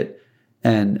market.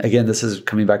 And again, this is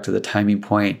coming back to the timing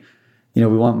point. We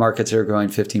want markets that are growing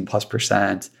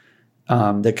 15+%.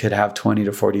 That could have 20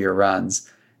 to 40 year runs.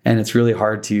 And it's really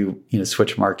hard to,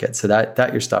 switch markets. So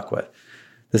that you're stuck with.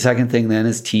 The second thing then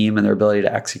is team and their ability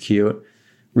to execute.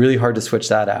 Really hard to switch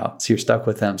that out. So you're stuck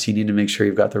with them. So you need to make sure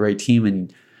you've got the right team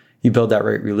and you build that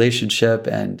right relationship.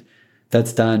 And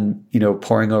that's done,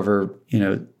 pouring over,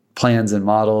 plans and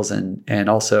models and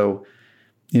also,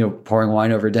 pouring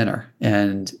wine over dinner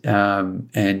and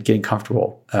getting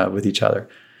comfortable with each other.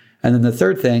 And then the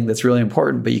third thing that's really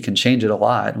important, but you can change it a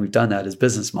lot, and we've done that, is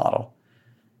business model.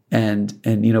 And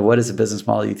what is a business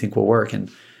model you think will work?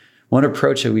 And one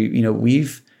approach that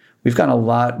we've gotten a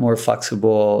lot more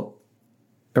flexible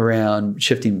around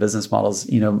shifting business models.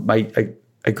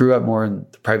 I grew up more in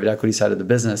the private equity side of the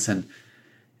business, and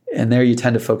there you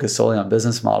tend to focus solely on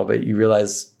business model, but you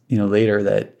realize later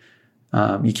that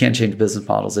you can't change business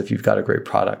models if you've got a great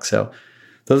product. So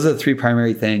those are the three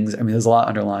primary things. There's a lot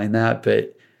underlying that,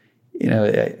 but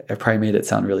I probably made it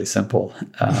sound really simple.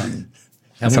 I'm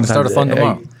going to start a fund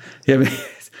tomorrow.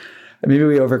 Maybe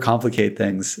we overcomplicate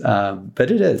things,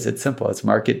 but it's simple. It's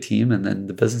market, team, and then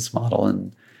the business model.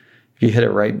 And if you hit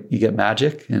it right, you get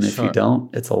magic. And if you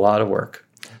don't, it's a lot of work.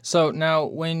 So now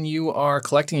when you are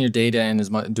collecting your data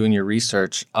and doing your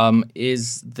research,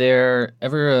 is there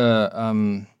ever I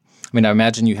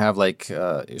imagine you have like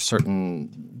a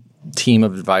certain team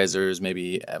of advisors,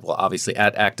 maybe, obviously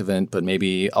at Activant, but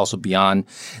maybe also beyond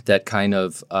that kind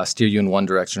of steer you in one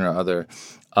direction or other.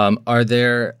 Are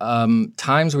there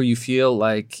times where you feel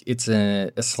like it's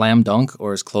a slam dunk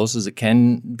or as close as it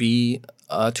can be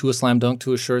to a slam dunk,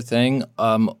 to a sure thing?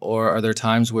 Or are there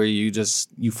times where you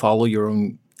follow your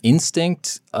own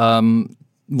instinct one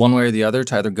way or the other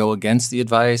to either go against the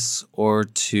advice or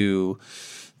to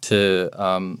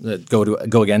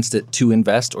go against it to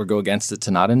invest or go against it to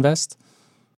not invest?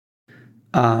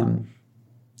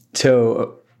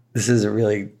 So this is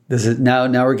now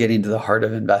we're getting to the heart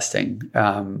of investing.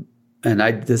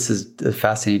 This is a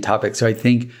fascinating topic. So I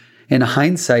think in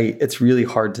hindsight, it's really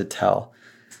hard to tell,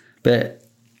 but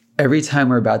every time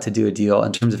we're about to do a deal,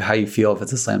 in terms of how you feel, if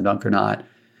it's a slam dunk or not,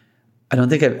 I don't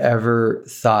think I've ever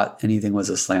thought anything was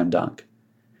a slam dunk.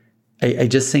 I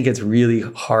just think it's really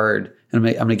hard, and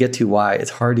I'm going to get to why. It's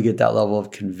hard to get that level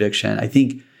of conviction. I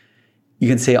think you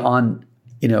can say on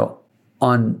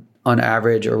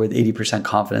average or with 80%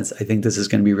 confidence, I think this is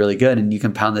going to be really good. And you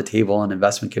can pound the table and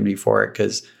investment committee for it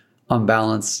because on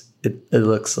balance, it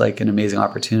looks like an amazing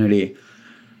opportunity.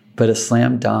 But a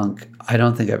slam dunk, I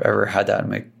don't think I've ever had that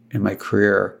in my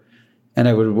career. And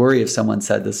I would worry if someone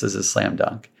said this is a slam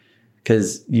dunk,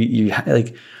 because you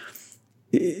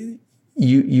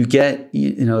get,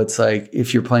 it's like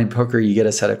if you're playing poker, you get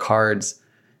a set of cards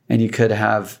and you could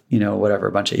have, whatever,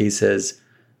 a bunch of aces,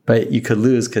 but you could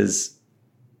lose because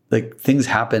like things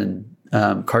happen,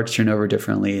 cards turn over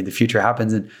differently, the future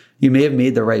happens, and you may have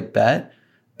made the right bet,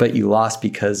 but you lost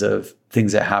because of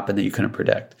things that happened that you couldn't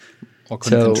predict. Or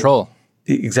couldn't control.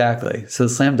 Exactly. So the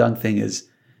slam dunk thing is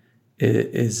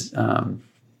it's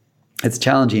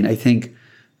challenging. I think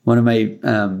one of my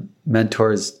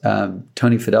mentors,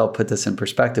 Tony Fidel, put this in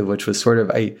perspective, which was sort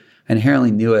of, I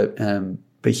inherently knew it,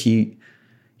 but he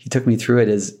took me through it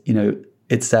as,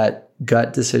 it's that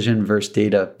gut decision versus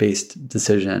data-based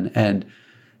decision. And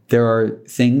there are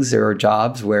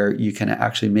jobs where you can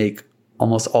actually make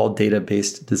almost all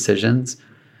data-based decisions.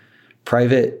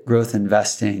 Private growth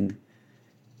investing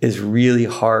is really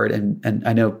hard. And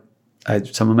I know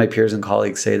some of my peers and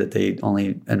colleagues say that they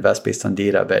only invest based on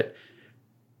data, but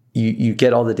you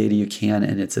get all the data you can,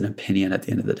 and it's an opinion at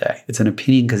the end of the day. It's an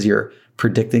opinion because you're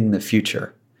predicting the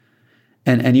future.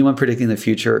 And anyone predicting the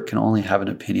future can only have an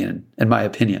opinion, in my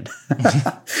opinion.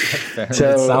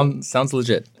 So, it sounds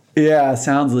legit. Yeah,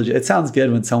 sounds legit. It sounds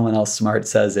good when someone else smart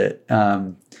says it,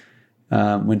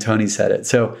 when Tony said it.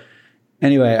 So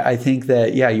anyway, I think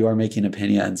that, you are making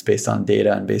opinions based on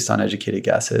data and based on educated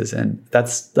guesses. And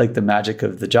that's like the magic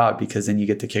of the job, because then you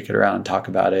get to kick it around and talk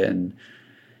about it and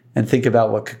think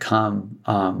about what could come,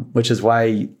 which is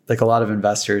why like a lot of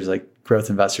investors, like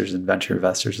growth investors and venture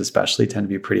investors especially, tend to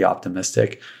be pretty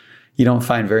optimistic. You don't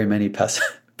find very many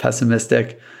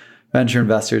pessimistic venture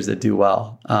investors that do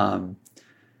well.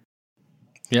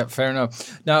 Yeah, fair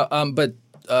enough. Now, but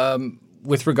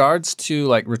with regards to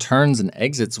like returns and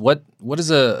exits, what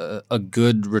is a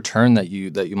good return that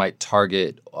you might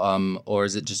target, or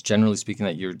is it just generally speaking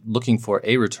that you're looking for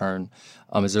a return?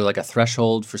 Is there like a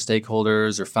threshold for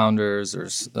stakeholders or founders or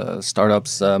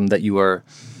startups that you're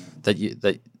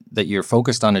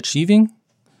focused on achieving,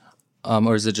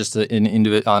 or is it just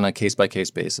on a case by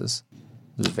case basis?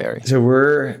 Does it vary? So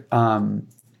we're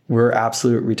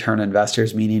absolute return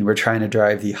investors, meaning we're trying to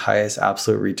drive the highest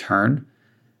absolute return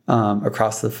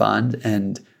across the fund.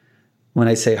 And when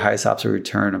I say highest absolute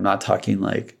return, I'm not talking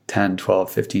like 10, 12,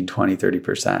 15, 20,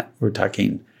 30%. We're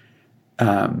talking,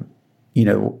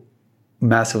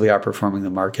 massively outperforming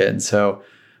the market. And so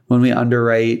when we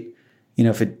underwrite,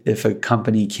 if a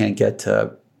company can't get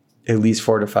to at least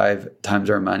 4 to 5 times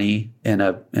our money in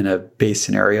a base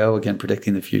scenario, again,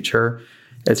 predicting the future,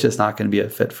 it's just not going to be a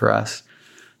fit for us.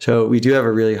 So we do have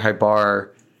a really high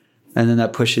bar, and then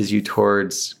that pushes you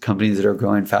towards companies that are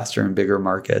growing faster in bigger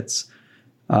markets.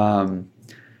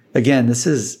 Again, this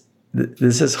is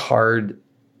hard.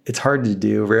 It's hard to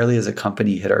do. Rarely has a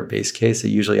company hit our base case. It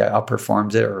usually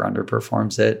outperforms it or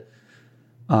underperforms it.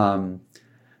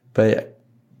 But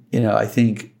I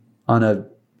think on a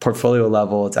portfolio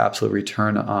level, it's absolute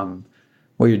return.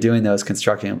 What you're doing though is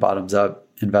constructing a bottoms up,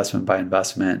 investment by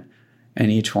investment,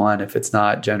 and each one, if it's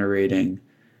not generating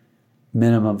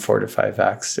minimum 4 to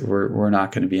 5x, we're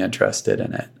not going to be interested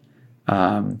in it.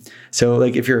 So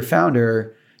like if you're a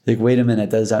founder, like, wait a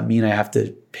minute, does that mean I have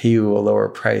to pay you a lower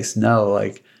price? No,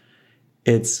 like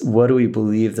it's what do we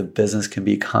believe the business can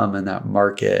become in that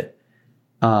market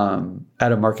at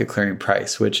a market clearing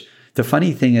price, which the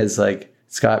funny thing is like,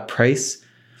 Scott, price,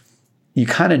 you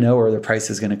kind of know where the price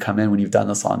is going to come in when you've done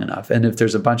this long enough. And if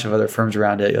there's a bunch of other firms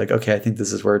around it, you're like, okay, I think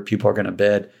this is where people are going to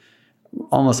bid.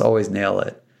 Almost always nail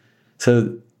it.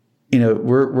 So,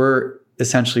 we're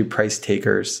essentially price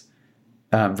takers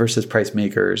versus price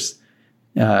makers,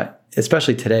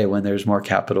 especially today when there's more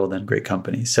capital than great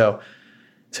companies. So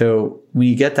when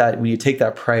you get that, when you take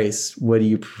that price, what do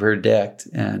you predict?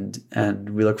 And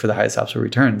we look for the highest absolute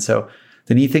return. So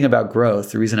the neat thing about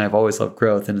growth, the reason I've always loved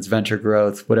growth, and it's venture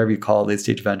growth, whatever you call it, late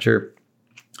stage venture,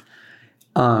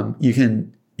 you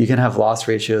can have loss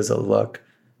ratios that look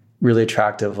really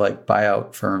attractive, like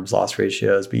buyout firms' loss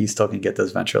ratios, but you still can get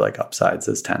those venture like upsides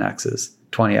as 10x's,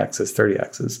 20x's,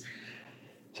 30x's.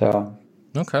 So.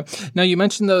 Okay. Now you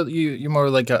mentioned though you're more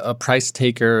like a price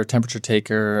taker, temperature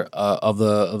taker of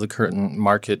the current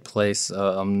marketplace.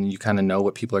 You kind of know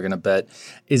what people are going to bet.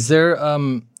 Is there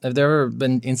have there ever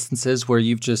been instances where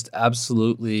you've just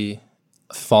absolutely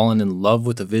fallen in love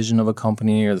with the vision of a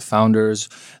company or the founders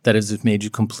that has made you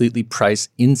completely price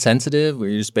insensitive, where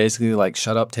you're just basically like,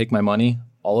 shut up, take my money,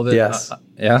 all of it? Yes.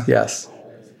 Yeah? Yes.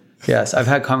 I've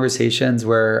had conversations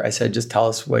where I said, just tell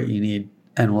us what you need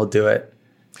and we'll do it.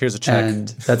 Here's a check. And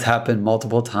that's happened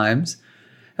multiple times.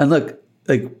 And look,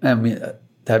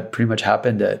 that pretty much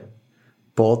happened at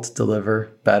Bolt,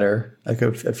 Deliver, Better, like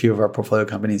a few of our portfolio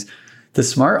companies. The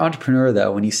smart entrepreneur,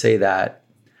 though, when you say that,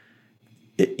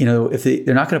 if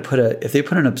they're not going to if they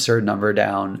put an absurd number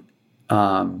down,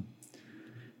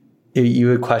 you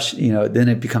would question, then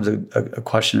it becomes a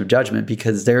question of judgment,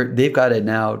 because they've got to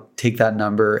now take that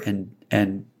number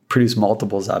and produce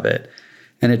multiples of it.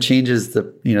 And it changes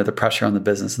the pressure on the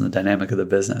business and the dynamic of the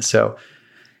business. So,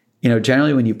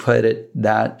 generally when you put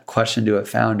that question to a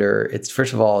founder,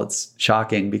 first of all, it's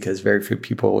shocking because very few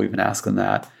people will even ask them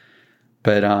that.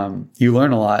 But you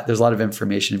learn a lot. There's a lot of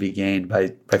information to be gained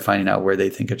by finding out where they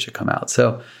think it should come out.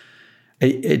 So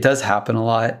it does happen a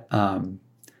lot.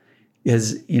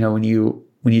 Is when you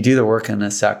do the work in a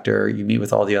sector, you meet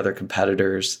with all the other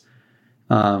competitors,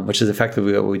 which is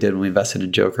effectively what we did when we invested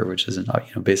in Jokr, which is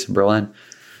based in Berlin.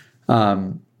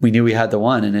 We knew we had the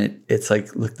one, and it's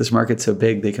like, look, this market's so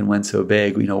big, they can win so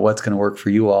big. What's going to work for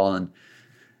you all, and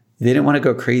they didn't want to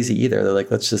go crazy either. They're like,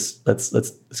 let's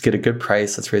get a good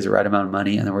price, let's raise the right amount of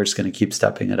money, and then we're just going to keep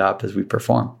stepping it up as we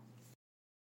perform.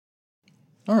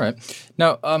 All right.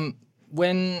 Now,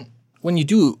 when you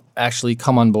do actually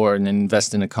come on board and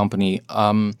invest in a company,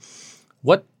 how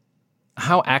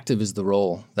active is the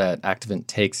role that Activant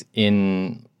takes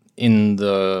in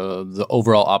the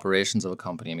overall operations of a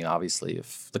company? I mean, obviously,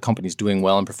 if the company's doing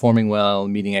well and performing well,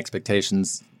 meeting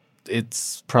expectations,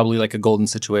 it's probably like a golden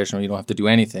situation where you don't have to do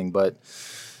anything. But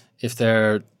if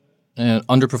they're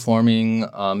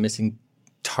underperforming, missing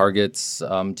targets,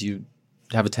 do you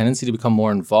have a tendency to become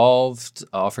more involved,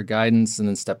 offer guidance, and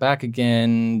then step back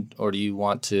again? Or do you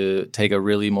want to take a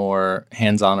really more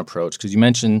hands-on approach? Because you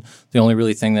mentioned the only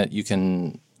really thing that you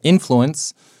can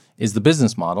influence is the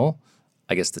business model.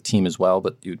 I guess the team as well,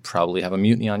 but you'd probably have a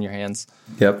mutiny on your hands.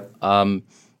 Yep.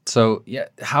 So yeah,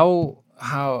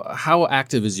 how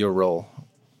active is your role?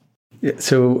 Yeah,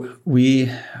 so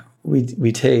we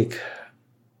take,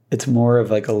 it's more of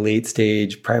like a late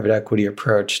stage private equity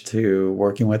approach to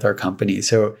working with our company.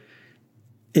 So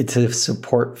it's a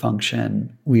support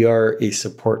function. We are a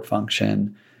support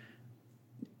function.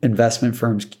 Investment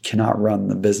firms cannot run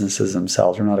the businesses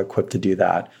themselves. We're not equipped to do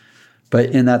that. But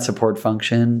in that support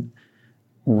function,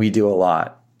 we do a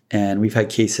lot. And we've had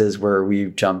cases where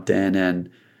we've jumped in and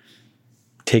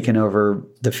taken over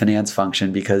the finance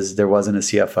function because there wasn't a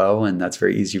CFO, and that's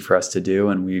very easy for us to do.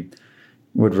 And we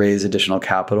would raise additional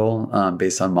capital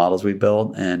based on models we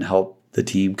built and help the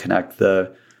team connect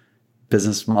the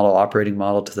business model, operating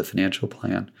model to the financial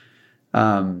plan.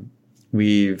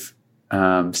 We've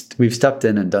stepped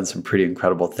in and done some pretty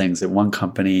incredible things. At one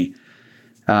company,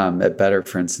 at Better,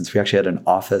 for instance, we actually had an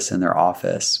office in their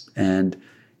office, and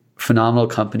phenomenal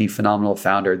company, phenomenal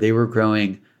founder. They were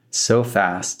growing so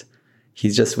fast. He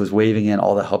just was waving in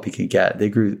all the help he could get. They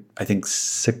grew, I think,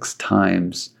 6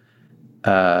 times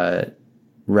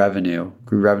revenue.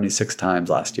 Grew revenue 6 times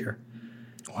last year.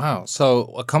 Wow. So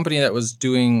a company that was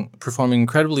performing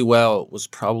incredibly well was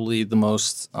probably the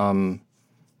most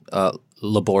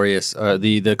laborious,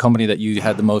 the company that you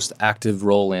had the most active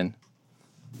role in.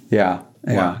 Yeah.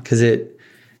 Wow. Because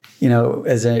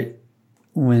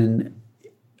when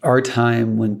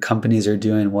companies are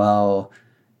doing well,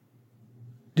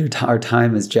 our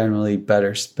time is generally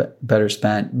better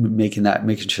spent making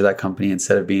sure that company,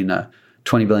 instead of being a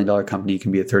 $20 billion company,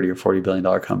 can be a $30 or $40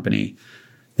 billion company,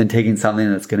 than taking something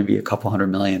that's going to be a couple $100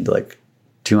 million to like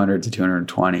 200 to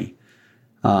 220.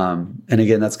 And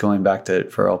again, that's going back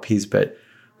for LPs. But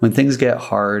when things get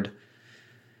hard,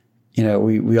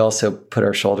 we also put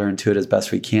our shoulder into it as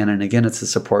best we can. And again, it's a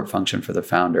support function for the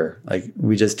founder. Like,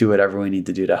 we just do whatever we need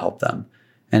to do to help them.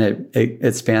 And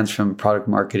it spans from product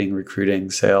marketing,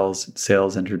 recruiting,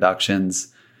 sales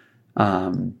introductions.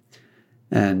 And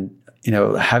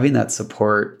having that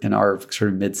support in our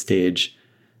sort of mid-stage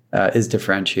is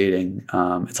differentiating.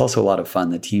 It's also a lot of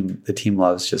fun. The team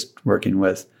loves just working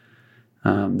with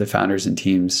the founders and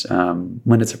teams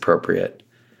when it's appropriate.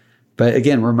 But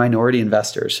again, we're minority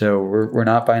investors, so we're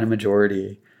not buying a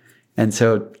majority. And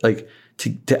so, like,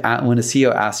 when a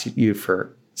CEO asks you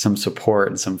for some support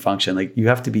and some function, like, you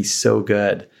have to be so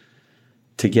good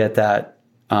to get that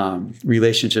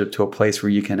relationship to a place where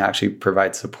you can actually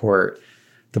provide support.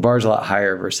 The bar is a lot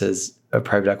higher versus a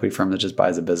private equity firm that just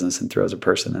buys a business and throws a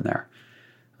person in there,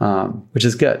 which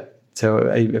is good. So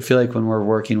I feel like when we're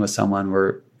working with someone,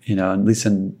 we're, at least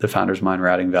in the founder's mind, we're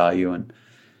adding value, and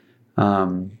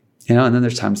And then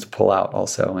there's times to pull out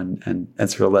also and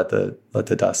sort of let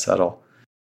the dust settle.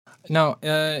 Now,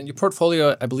 in your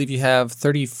portfolio, I believe you have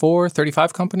 34,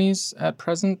 35 companies at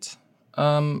present,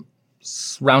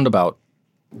 roundabout.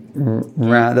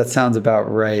 That sounds about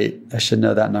right. I should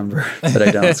know that number, but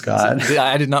I don't, Scott.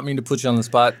 I did not mean to put you on the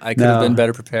spot. I could have been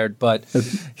better prepared, but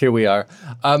here we are.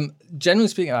 Generally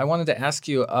speaking, I wanted to ask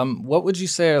you, what would you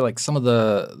say are like some of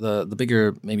the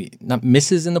bigger, maybe not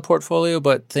misses in the portfolio,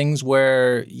 but things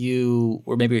where you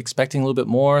were maybe expecting a little bit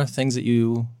more, things that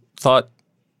you thought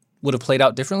would have played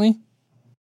out differently?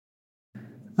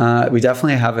 We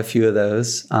definitely have a few of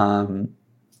those.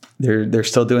 They're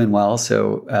still doing well.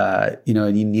 So, a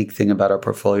unique thing about our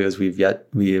portfolio is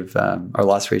our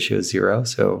loss ratio is 0.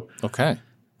 So, okay.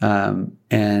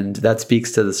 And that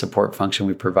speaks to the support function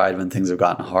we provide when things have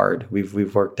gotten hard.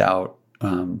 We've worked out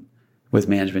with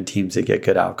management teams to get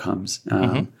good outcomes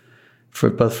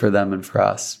for both for them and for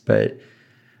us. But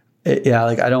I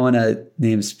don't want to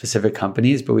name specific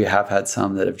companies, but we have had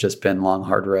some that have just been long,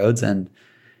 hard roads, and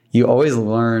you always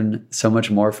learn so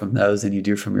much more from those than you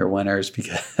do from your winners,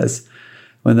 because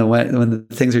when the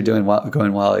things are going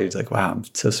well, you're like, wow, I'm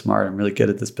so smart. I'm really good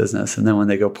at this business. And then when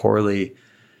they go poorly,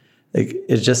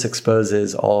 it just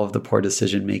exposes all of the poor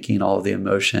decision making, all of the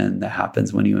emotion that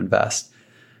happens when you invest,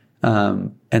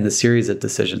 and the series of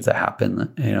decisions that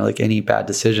happen. Like any bad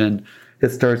decision, it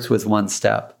starts with one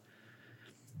step.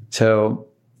 So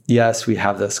yes, we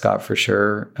have this, Scott, for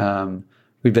sure.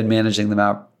 We've been managing them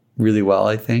out really well,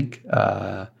 I think,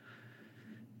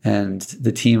 and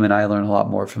the team and I learn a lot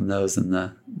more from those than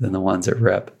the ones at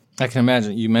RIP. I can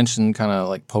imagine. You mentioned kind of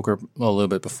like poker a little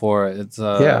bit before. It's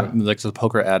like the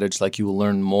poker adage, like you will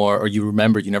learn more, or you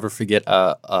remember. You never forget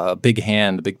a big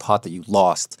hand, a big pot that you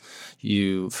lost.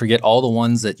 You forget all the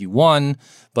ones that you won,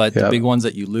 but the big ones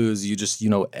that you lose, you just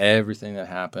everything that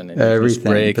happened. And everything. You just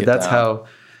break but that's down. How.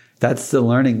 That's the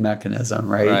learning mechanism,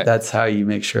 right? That's how you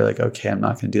make sure, like, okay, I'm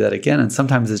not going to do that again. And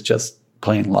sometimes it's just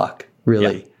plain luck,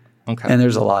 really. Yeah. Okay. And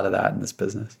there's a lot of that in this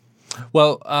business.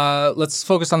 Well, let's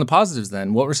focus on the positives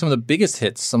then. What were some of the biggest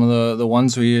hits? Some of the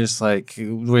ones where you're just like,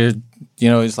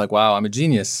 it's like, wow, I'm a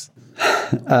genius.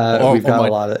 We've got a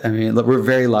lot of. I mean, look, we're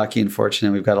very lucky and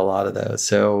fortunate. We've got a lot of those.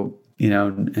 So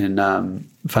in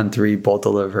Fund 3, Bolt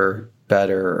Deliver,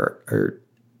 Better,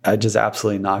 are just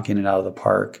absolutely knocking it out of the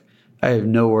park. I have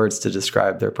no words to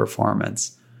describe their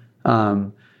performance.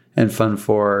 And Fund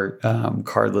 4,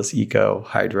 Cardless, Eco,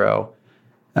 Hydro,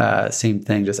 same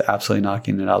thing, just absolutely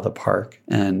knocking it out of the park.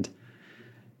 And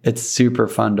it's super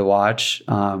fun to watch.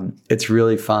 It's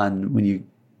really fun when you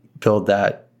build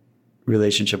that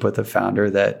relationship with the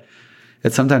founder that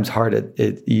it's sometimes hard.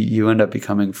 You end up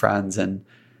becoming friends. And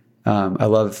I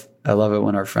love it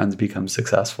when our friends become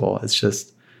successful.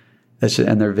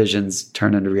 And their visions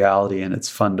turn into reality, and it's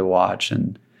fun to watch.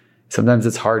 And sometimes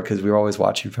it's hard because we're always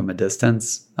watching from a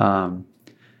distance. But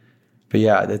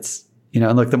yeah,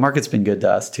 and look, the market's been good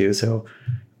to us too. So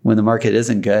when the market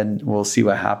isn't good, we'll see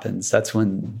what happens. That's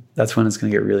when it's going to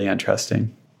get really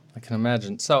interesting. I can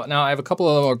imagine. So now I have a couple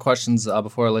of more questions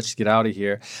before I let you get out of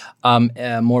here.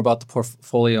 More about the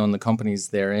portfolio and the companies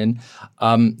therein.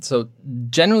 So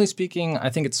generally speaking,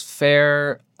 I think it's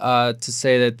fair to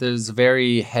say that there's a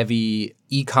very heavy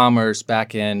e-commerce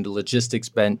back-end logistics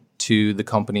bent to the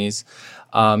companies.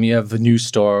 You have the New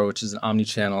Store, which is an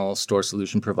omni-channel store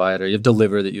solution provider. You have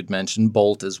Deliver that you'd mentioned,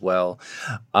 Bolt as well.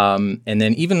 And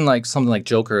then even like something like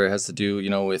Jokr has to do,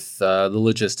 with the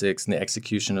logistics and the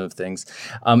execution of things.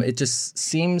 It just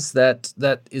seems that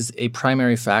is a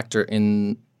primary factor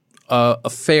in a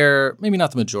fair, maybe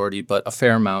not the majority, but a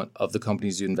fair amount of the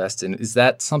companies you invest in. Is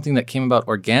that something that came about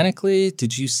organically?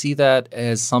 Did you see that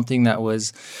as something that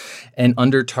was an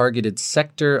under-targeted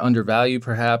sector, undervalued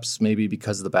perhaps, maybe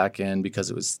because of the back end, because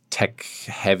it was tech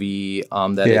heavy?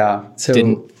 So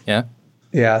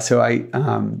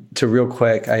real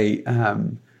quick,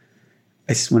 when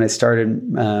I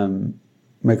started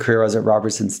my career, I was at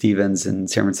Robertson Stevens in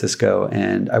San Francisco,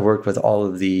 and I worked with all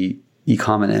of the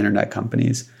e-com and internet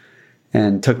companies,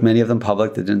 and took many of them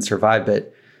public that didn't survive.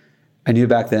 But I knew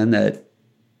back then that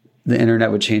the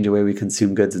internet would change the way we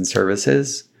consume goods and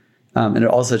services, and it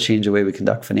also changed the way we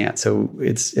conduct finance. So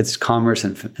it's commerce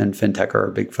and fintech are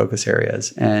our big focus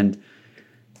areas. And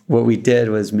what we did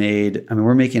was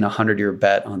we're making a 100-year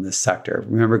bet on this sector.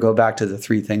 Remember, go back to the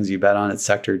 3 things you bet on: it's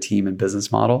sector, team, and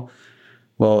business model.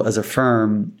 Well, as a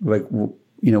firm,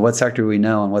 what sector we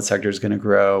know and what sector is going to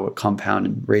grow at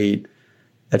compound rate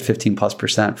at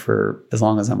 15+% for as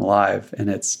long as I'm alive. And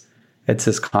it's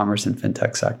this commerce and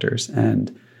fintech sectors.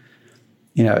 And,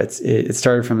 it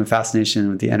started from a fascination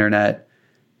with the internet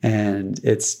And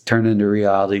it's turned into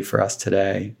reality for us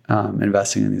today,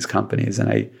 investing in these companies.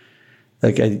 And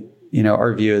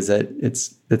our view is that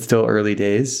it's still early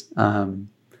days.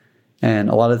 And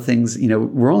a lot of things,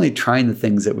 we're only trying the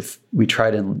things that we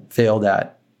tried and failed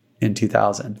at in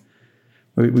 2000.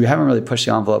 We haven't really pushed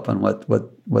the envelope on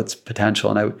what's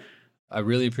potential. And I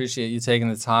really appreciate you taking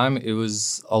the time. It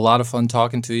was a lot of fun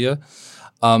talking to you.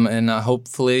 And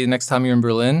hopefully next time you're in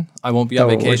Berlin, I won't be on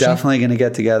vacation. We're definitely going to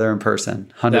get together in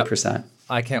person, 100%. Yep.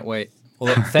 I can't wait.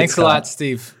 Well, thanks a lot,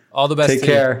 Steve. All the best. Take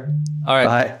care. All right.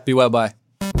 Bye. Be well. Bye.